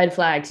say red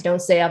flags,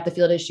 don't say off the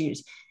field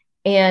issues.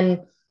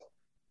 And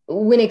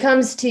when it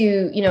comes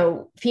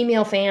to,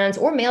 female fans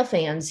or male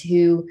fans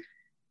who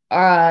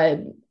are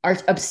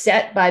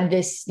upset by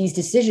these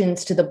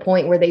decisions to the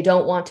point where they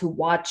don't want to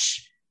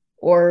watch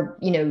or,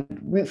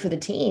 root for the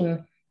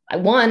team, I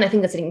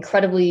think that's an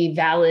incredibly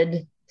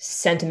valid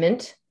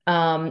sentiment.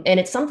 And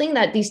it's something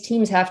that these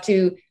teams have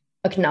to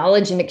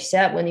acknowledge and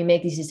accept when you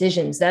make these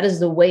decisions. That is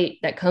the weight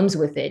that comes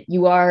with it.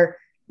 You are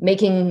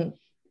making,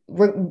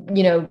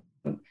 regardless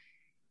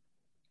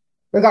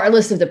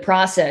of the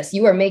process,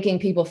 you are making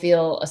people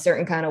feel a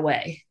certain kind of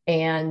way.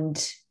 And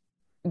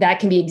that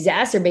can be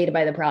exacerbated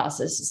by the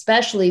process,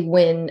 especially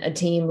when a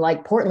team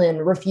like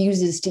Portland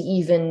refuses to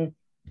even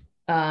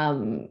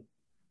offer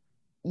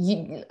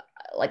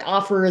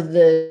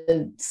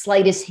the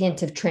slightest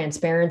hint of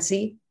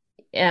transparency.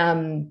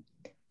 And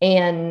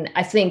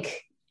I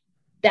think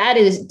that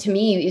is, to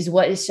me, is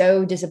what is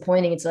so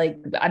disappointing. It's like,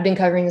 I've been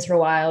covering this for a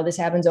while. This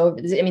happens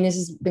this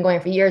has been going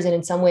on for years. And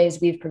in some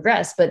ways we've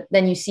progressed, but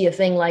then you see a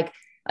thing like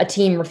a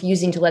team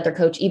refusing to let their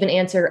coach even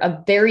answer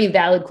a very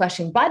valid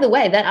question, by the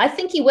way, that I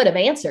think he would have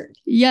answered.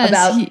 Yes,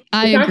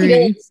 I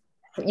agree.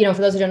 For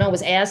those who don't know,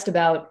 was asked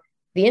about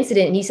the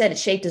incident, and he said it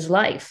shaped his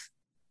life.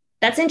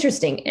 That's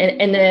interesting.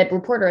 And the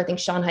reporter, I think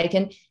Sean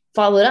Highkin,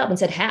 followed up and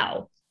said,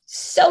 how?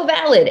 So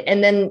valid.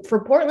 And then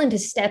for Portland to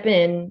step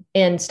in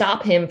and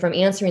stop him from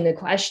answering the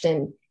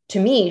question, to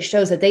me,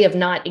 shows that they have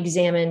not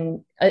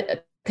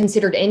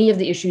considered any of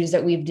the issues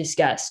that we've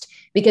discussed,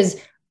 because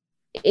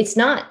it's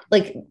not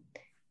like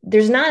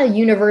there's not a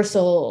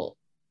universal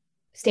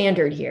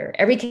standard here.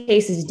 Every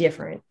case is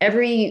different.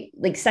 Every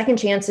second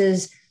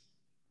chances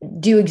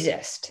do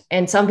exist,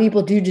 and some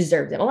people do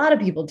deserve them. A lot of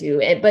people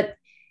do. But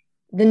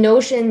the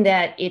notion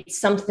that it's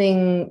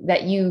something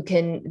that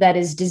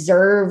is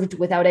deserved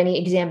without any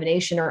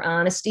examination or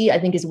honesty, I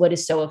think is what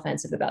is so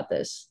offensive about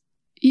this.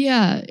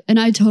 Yeah, and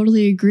I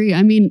totally agree.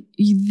 I mean,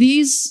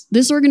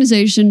 this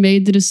organization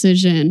made the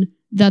decision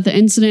that the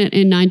incident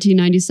in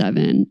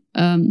 1997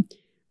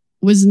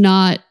 was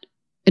not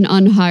an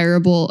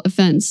unhireable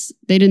offense.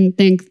 They didn't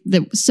think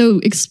that, so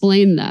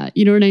explain that.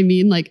 You know what I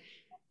mean? Like,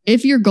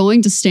 if you're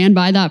going to stand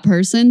by that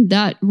person,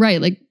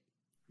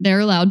 they're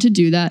allowed to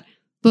do that.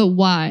 but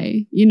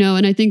why? You know,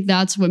 and I think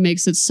that's what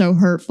makes it so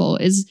hurtful,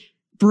 is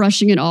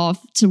brushing it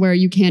off to where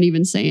you can't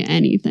even say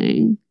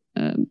anything,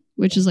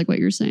 which is like what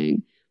you're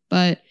saying.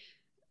 But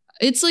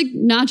it's like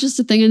not just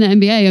a thing in the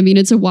NBA. I mean,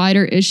 it's a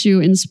wider issue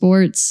in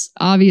sports,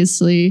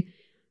 obviously.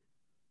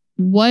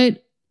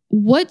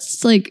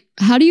 What's like,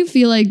 how do you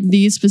feel like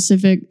these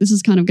specific, this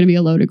is kind of going to be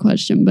a loaded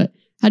question, but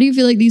how do you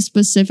feel like these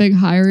specific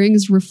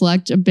hirings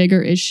reflect a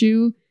bigger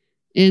issue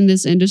in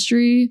this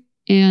industry?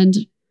 And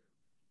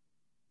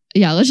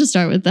yeah, let's just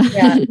start with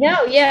that.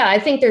 Yeah. I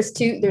think there's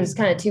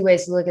kind of two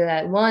ways to look at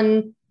that.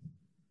 One,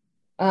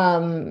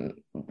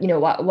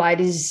 why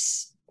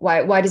does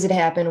it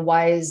happen?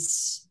 Why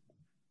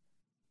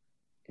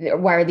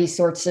are these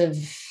sorts of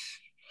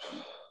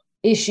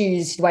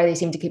issues, why they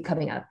seem to keep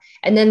coming up?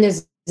 And then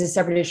there's a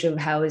separate issue of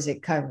how is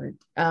it covered?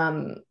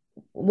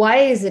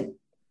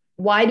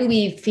 Why do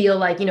we feel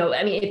like,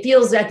 it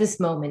feels at this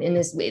moment in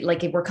this,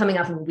 like we're coming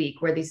off of a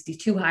week where these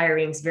two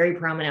hirings, very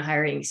prominent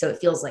hirings. So it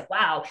feels like,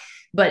 wow,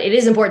 but it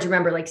is important to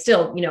remember, like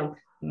still,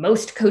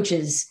 most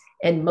coaches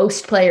and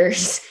most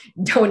players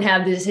don't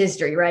have this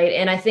history. Right.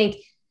 And I think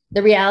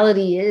the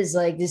reality is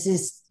like, this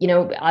is,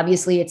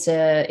 obviously it's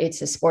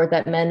a sport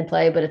that men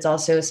play, but it's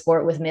also a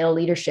sport with male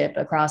leadership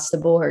across the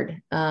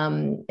board,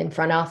 in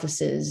front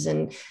offices.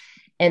 And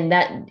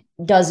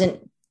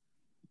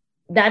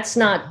that's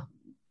not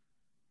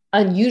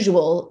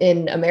unusual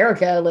in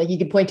America. Like you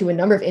could point to a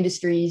number of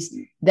industries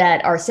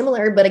that are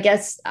similar, but I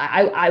guess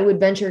I would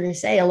venture to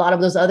say a lot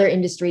of those other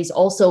industries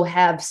also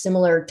have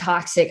similar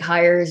toxic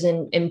hires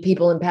and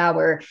people in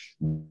power.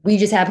 We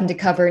just happen to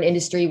cover an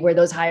industry where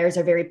those hires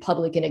are very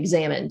public and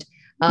examined.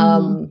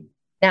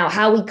 Now,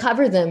 how we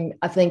cover them,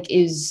 I think,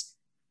 is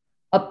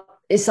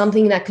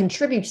something that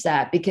contributes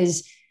that,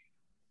 because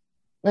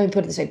let me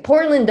put it this way,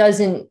 Portland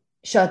doesn't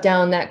shut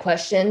down that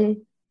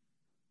question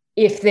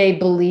if they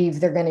believe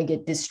they're going to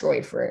get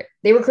destroyed for it.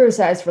 They were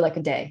criticized for like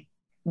a day.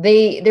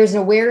 There's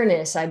an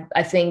awareness,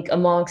 I think,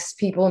 amongst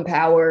people in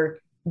power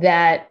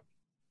that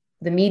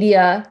the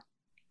media,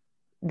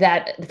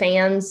 that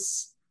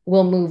fans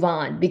will move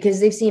on because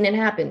they've seen it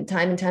happen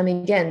time and time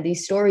again.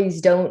 These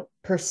stories don't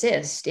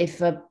persist. If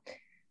an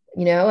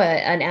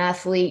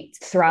athlete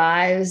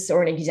thrives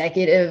or an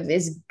executive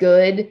is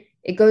good,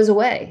 it goes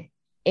away.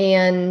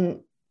 And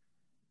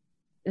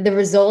the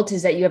result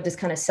is that you have this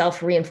kind of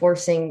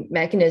self-reinforcing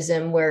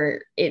mechanism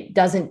where it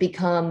doesn't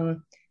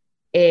become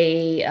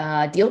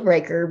a deal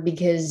breaker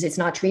because it's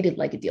not treated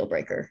like a deal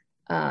breaker.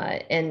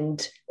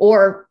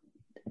 Or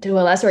to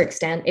a lesser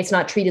extent, it's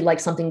not treated like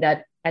something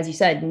that, as you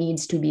said,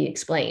 needs to be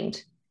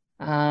explained.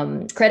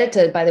 Credit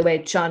to, by the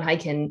way, Sean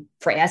Highkin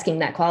for asking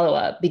that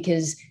follow-up,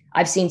 because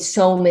I've seen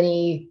so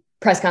many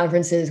press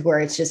conferences where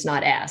it's just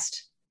not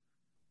asked.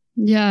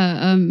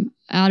 Yeah.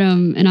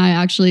 Adam and I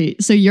actually,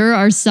 so you're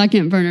our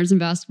second Burners in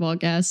Basketball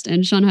guest,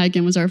 and Sean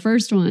Highkin was our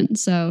first one.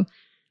 So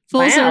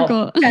full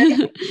circle.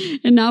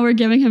 And now we're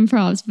giving him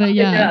props. But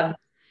yeah.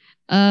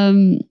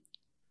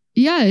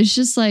 It's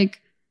just like,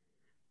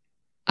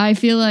 I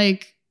feel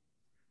like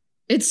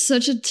it's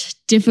such a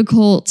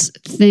difficult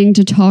thing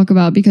to talk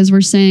about, because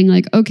we're saying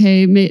like,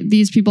 okay,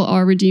 these people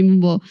are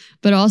redeemable,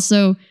 but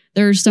also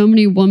there are so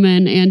many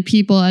women and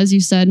people, as you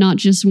said, not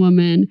just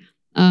women,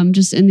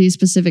 just in these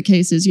specific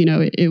cases,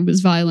 it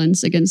was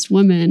violence against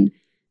women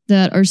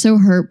that are so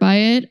hurt by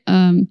it.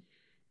 And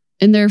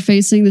they're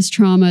facing this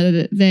trauma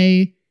that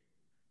they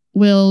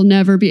will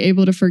never be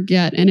able to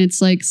forget. And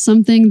it's like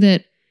something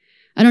that,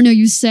 I don't know,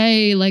 you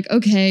say like,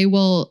 okay,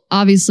 well,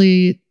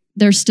 obviously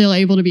they're still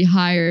able to be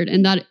hired,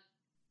 and that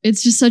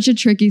it's just such a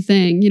tricky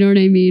thing. You know what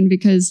I mean?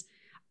 Because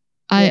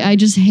I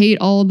just hate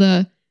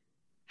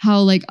how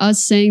like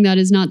us saying that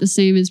is not the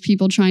same as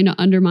people trying to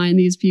undermine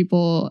these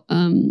people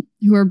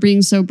who are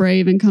being so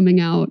brave and coming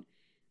out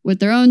with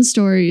their own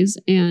stories.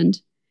 And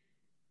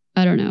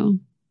I don't know.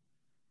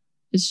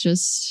 It's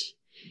just.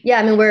 Yeah.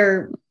 I mean,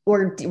 we're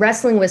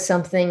wrestling with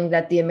something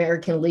that the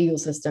American legal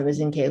system is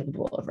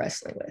incapable of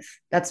wrestling with.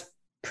 That's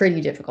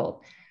pretty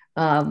difficult.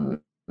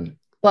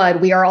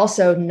 But we are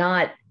also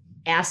not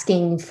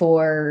asking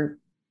for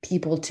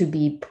people to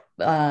be,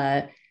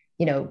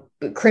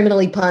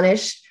 criminally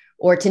punished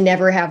or to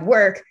never have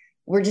work.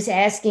 We're just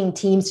asking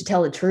teams to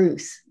tell the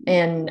truth.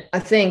 And I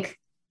think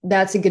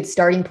that's a good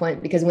starting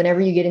point, because whenever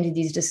you get into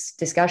these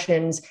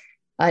discussions,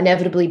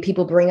 inevitably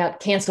people bring up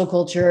cancel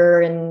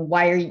culture and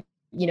why are you,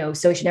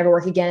 so you should never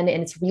work again.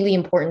 And it's really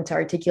important to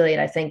articulate.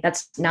 I think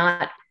that's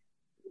not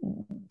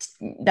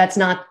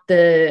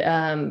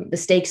the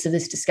stakes of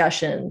this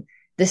discussion.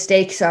 The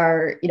stakes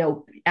are,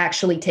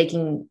 actually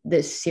taking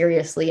this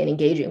seriously and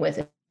engaging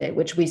with it,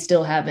 which we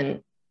still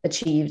haven't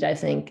achieved, I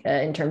think,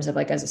 in terms of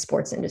like as a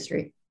sports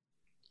industry.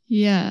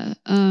 Yeah.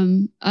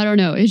 I don't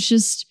know. It's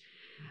just,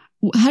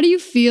 how do you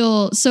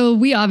feel? So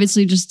we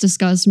obviously just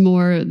discussed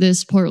more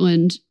this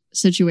Portland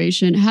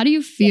situation. How do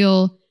you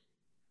feel?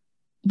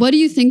 What do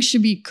you think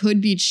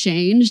could be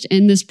changed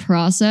in this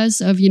process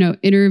of,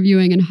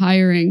 interviewing and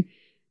hiring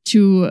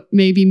to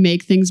maybe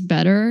make things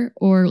better?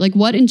 Or like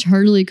what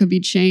internally could be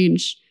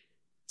changed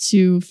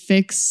to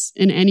fix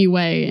in any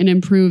way and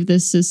improve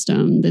this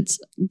system that's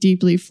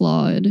deeply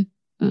flawed?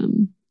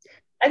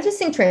 I just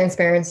think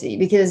transparency,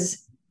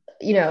 because,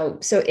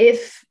 so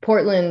if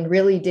Portland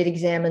really did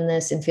examine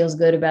this and feels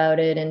good about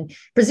it, and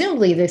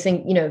presumably they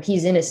think,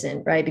 he's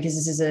innocent, right? Because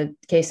this is a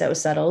case that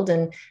was settled,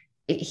 and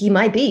he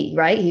might be,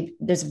 right?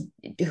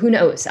 Who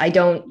knows?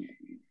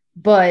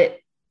 But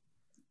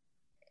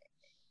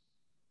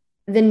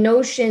the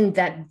notion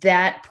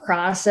that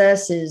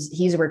process is,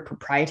 he's the word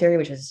proprietary,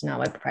 which is not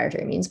what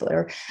proprietary means, but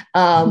whatever,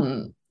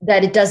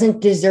 that it doesn't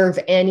deserve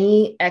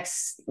any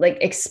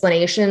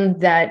explanation,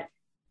 that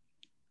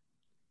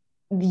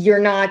you're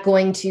not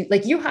going to,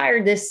 you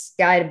hired this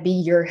guy to be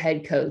your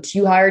head coach.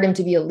 You hired him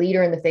to be a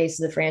leader in the face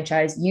of the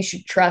franchise. You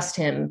should trust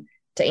him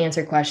to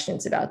answer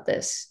questions about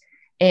this.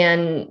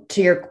 And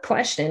to your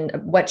question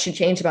of what should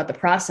change about the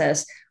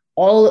process,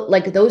 all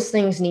those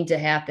things need to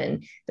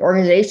happen. The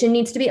organization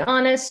needs to be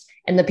honest,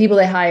 and the people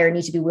they hire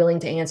need to be willing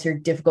to answer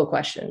difficult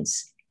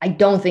questions. I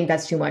don't think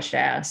that's too much to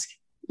ask.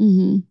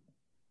 Mm-hmm.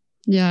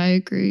 Yeah, I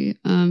agree.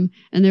 And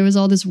there was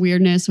all this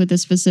weirdness with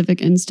this specific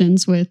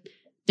instance with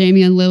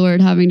Damian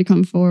Lillard having to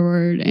come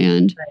forward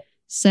and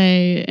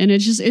say, and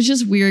it's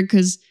just weird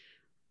because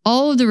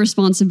all of the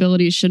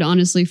responsibilities should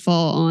honestly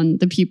fall on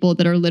the people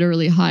that are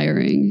literally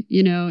hiring,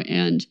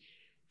 and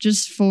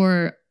just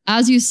for,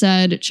 as you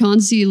said,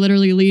 Chauncey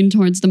literally leaned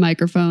towards the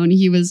microphone.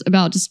 He was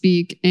about to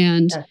speak,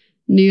 and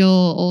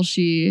Neil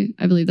Olshey,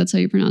 I believe that's how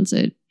you pronounce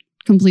it,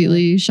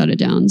 completely shut it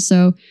down.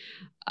 So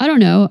I don't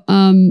know.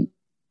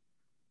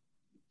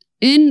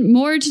 In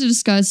more to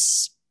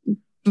discuss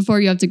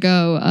before you have to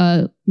go,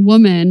 a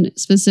woman,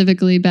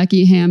 specifically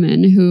Becky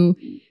Hammon, who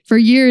for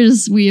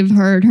years we have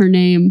heard her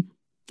name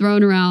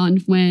thrown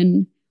around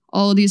when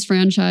all of these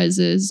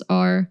franchises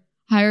are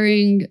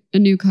hiring a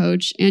new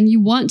coach, and you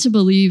want to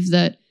believe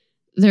that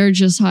they're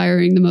just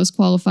hiring the most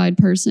qualified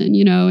person,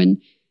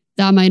 and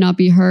that might not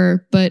be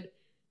her. But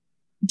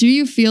do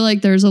you feel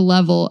like there's a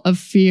level of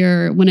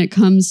fear when it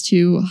comes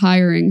to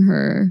hiring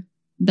her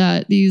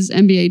that these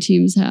NBA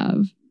teams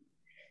have?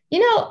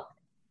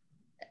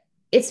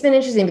 It's been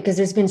interesting because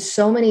there's been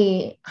so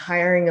many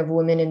hiring of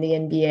women in the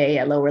NBA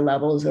at lower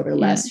levels over the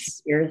last few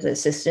years,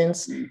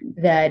 assistants,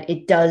 that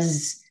it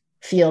does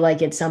feel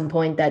like at some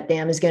point that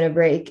dam is going to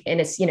break. And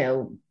it's,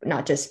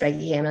 not just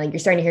Becky Hammon. You're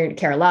starting to hear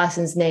Kara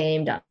Lawson's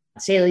name, Don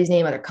Staley's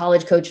name, other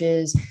college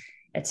coaches,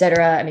 et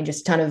cetera. I mean,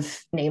 just a ton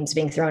of names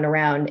being thrown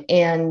around.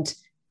 And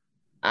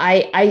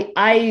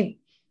I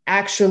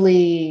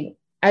actually,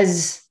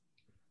 as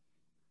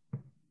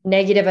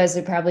negative as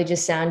it probably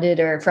just sounded,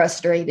 or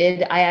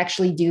frustrated, I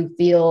actually do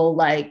feel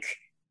like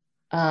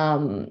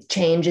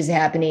change is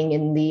happening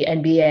in the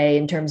NBA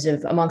in terms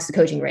of amongst the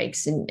coaching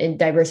ranks, and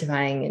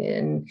diversifying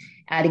and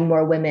adding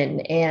more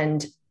women.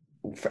 And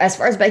as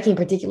far as Becky in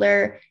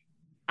particular,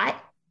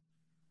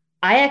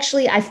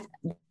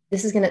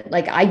 this is going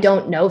to, I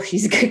don't know if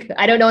she's good.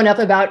 I don't know enough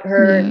about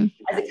her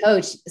as a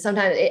coach.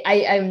 Sometimes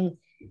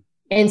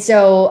and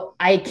so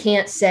I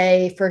can't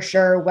say for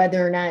sure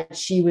whether or not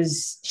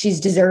she's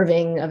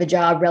deserving of a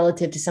job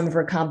relative to some of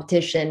her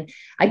competition.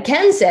 I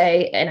can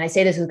say, and I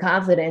say this with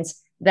confidence,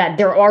 that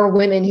there are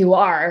women who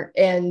are,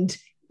 and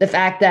the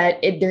fact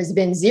that there's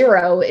been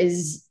zero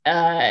is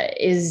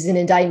an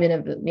indictment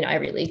of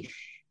every league.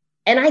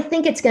 And I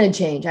think it's going to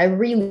change. I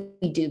really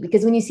do,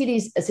 because when you see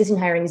these assistant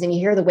hirings and you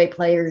hear the way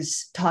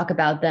players talk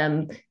about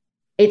them,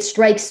 it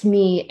strikes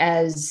me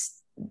as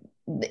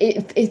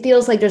it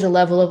feels like there's a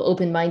level of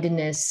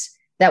open-mindedness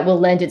that will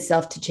lend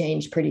itself to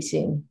change pretty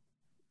soon.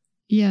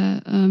 Yeah.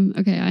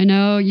 Okay. I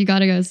know you got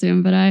to go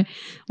soon, but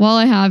while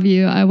I have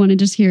you, I want to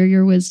just hear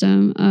your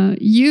wisdom.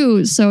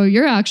 So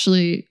you're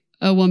actually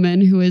a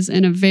woman who is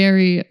in a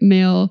very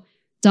male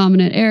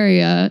dominant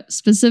area,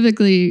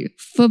 specifically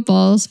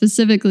football,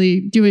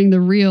 specifically doing the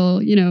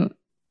real,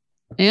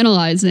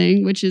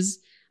 analyzing, which is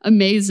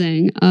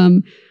amazing.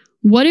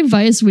 What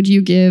advice would you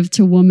give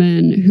to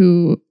women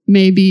who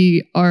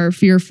maybe are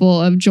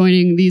fearful of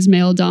joining these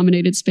male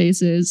dominated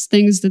spaces,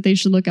 things that they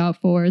should look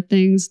out for,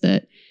 things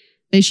that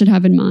they should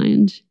have in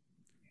mind?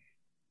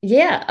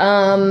 Yeah.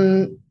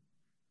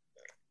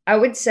 I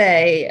would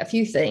say a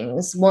few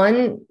things.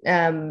 One,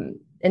 and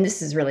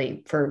this is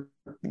really for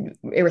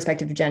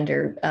irrespective of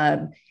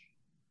gender,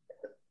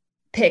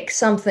 pick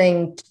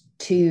something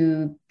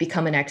to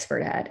become an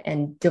expert at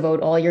and devote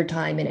all your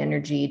time and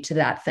energy to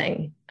that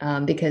thing.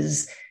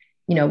 Because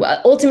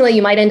ultimately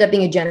you might end up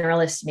being a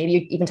generalist. Maybe you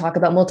even talk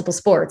about multiple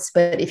sports,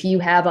 but if you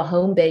have a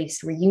home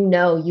base where you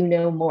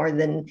know more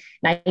than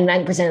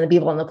 99% of the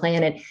people on the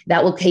planet,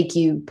 that will take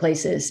you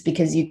places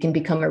because you can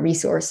become a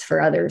resource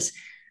for others.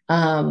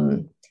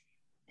 And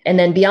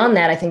then beyond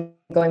that, I think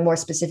going more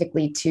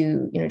specifically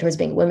to, towards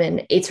being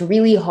women, it's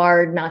really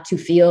hard not to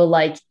feel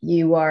like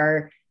you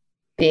are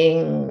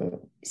being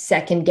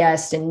second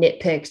guessed and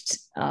nitpicked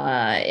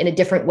in a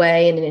different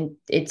way. And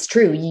it's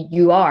true,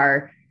 you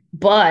are,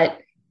 but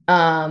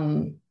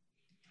you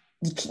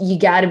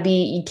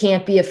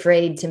can't be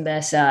afraid to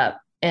mess up.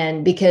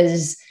 And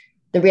because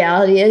the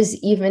reality is,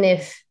 even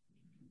if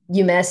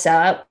you mess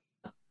up,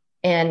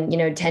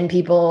 and 10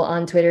 people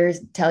on Twitter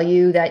tell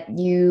you that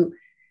you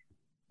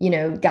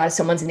got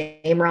someone's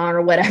name wrong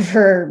or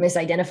whatever,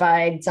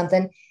 misidentified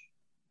something,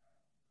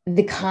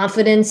 the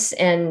confidence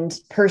and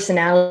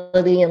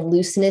personality and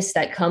looseness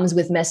that comes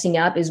with messing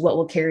up is what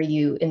will carry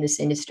you in this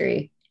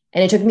industry.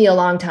 And it took me a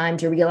long time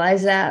to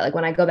realize that. Like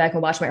when I go back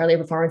and watch my earlier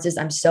performances,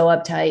 I'm so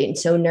uptight and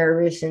so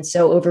nervous and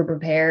so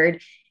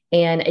over-prepared.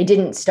 And I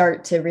didn't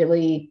start to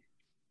really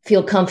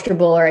feel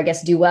comfortable, or I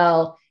guess do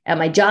well at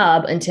my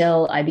job,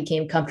 until I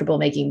became comfortable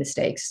making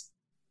mistakes.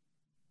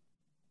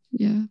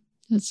 Yeah,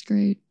 that's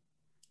great.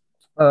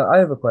 I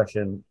have a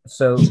question.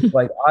 So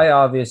like, I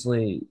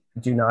obviously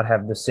do not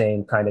have the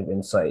same kind of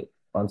insight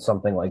on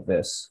something like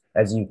this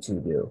as you two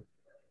do.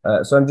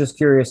 So I'm just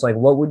curious, like,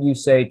 what would you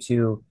say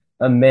to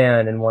a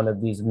man in one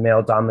of these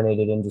male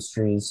dominated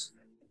industries,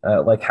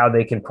 like how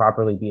they can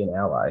properly be an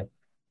ally?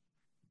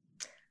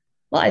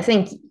 Well, I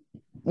think,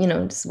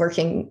 just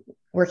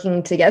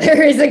working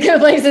together is a good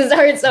place to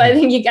start. So I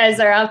think you guys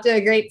are off to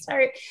a great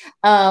start.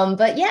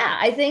 But yeah,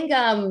 I think,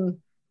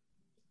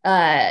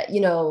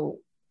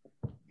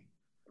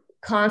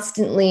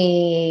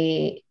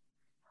 constantly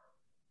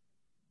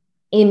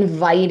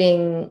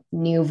inviting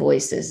new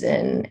voices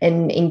in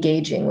and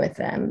engaging with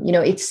them.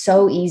 It's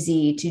so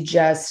easy to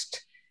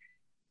just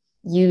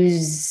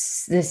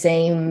use the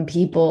same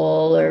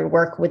people or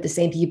work with the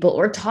same people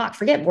or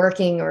forget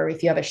working, or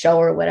if you have a show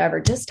or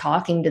whatever, just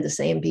talking to the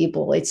same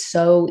people. It's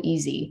so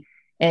easy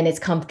and it's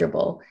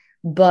comfortable,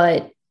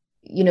 but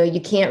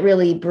you can't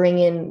really bring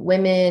in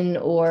women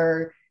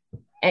or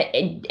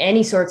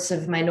any sorts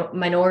of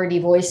minority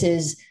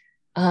voices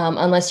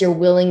unless you're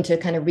willing to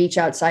kind of reach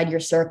outside your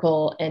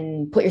circle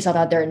and put yourself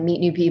out there and meet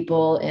new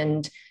people.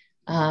 And,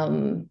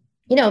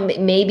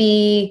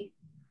 maybe,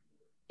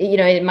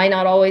 it might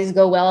not always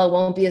go well. It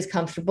won't be as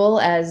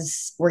comfortable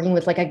as working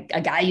with like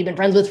a guy you've been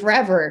friends with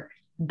forever.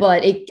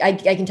 But I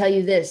can tell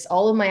you this,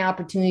 all of my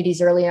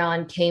opportunities early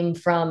on came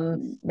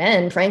from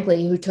men,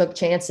 frankly, who took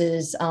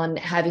chances on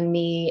having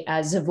me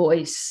as a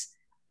voice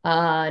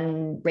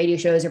on radio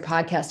shows or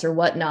podcasts or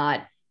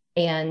whatnot.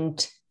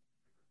 And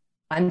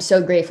I'm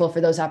so grateful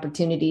for those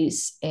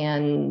opportunities.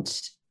 And,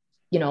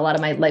 a lot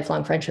of my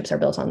lifelong friendships are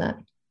built on that.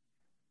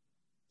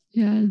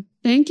 Yeah.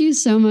 Thank you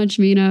so much,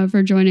 Mina,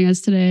 for joining us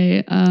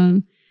today.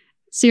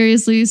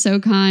 Seriously, so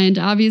kind.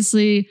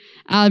 Obviously,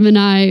 Adam and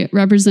I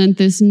represent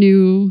this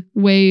new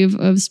wave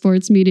of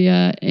sports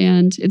media,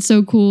 and it's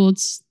so cool.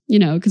 It's,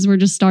 because we're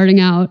just starting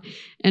out,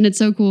 and it's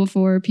so cool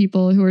for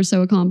people who are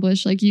so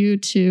accomplished like you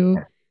to,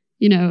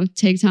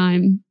 take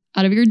time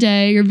out of your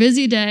day, your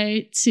busy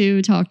day,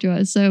 to talk to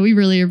us. So we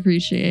really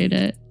appreciate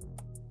it.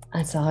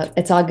 It's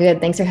all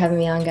good. Thanks for having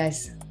me on,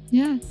 guys.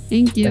 Yeah,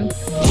 thank you.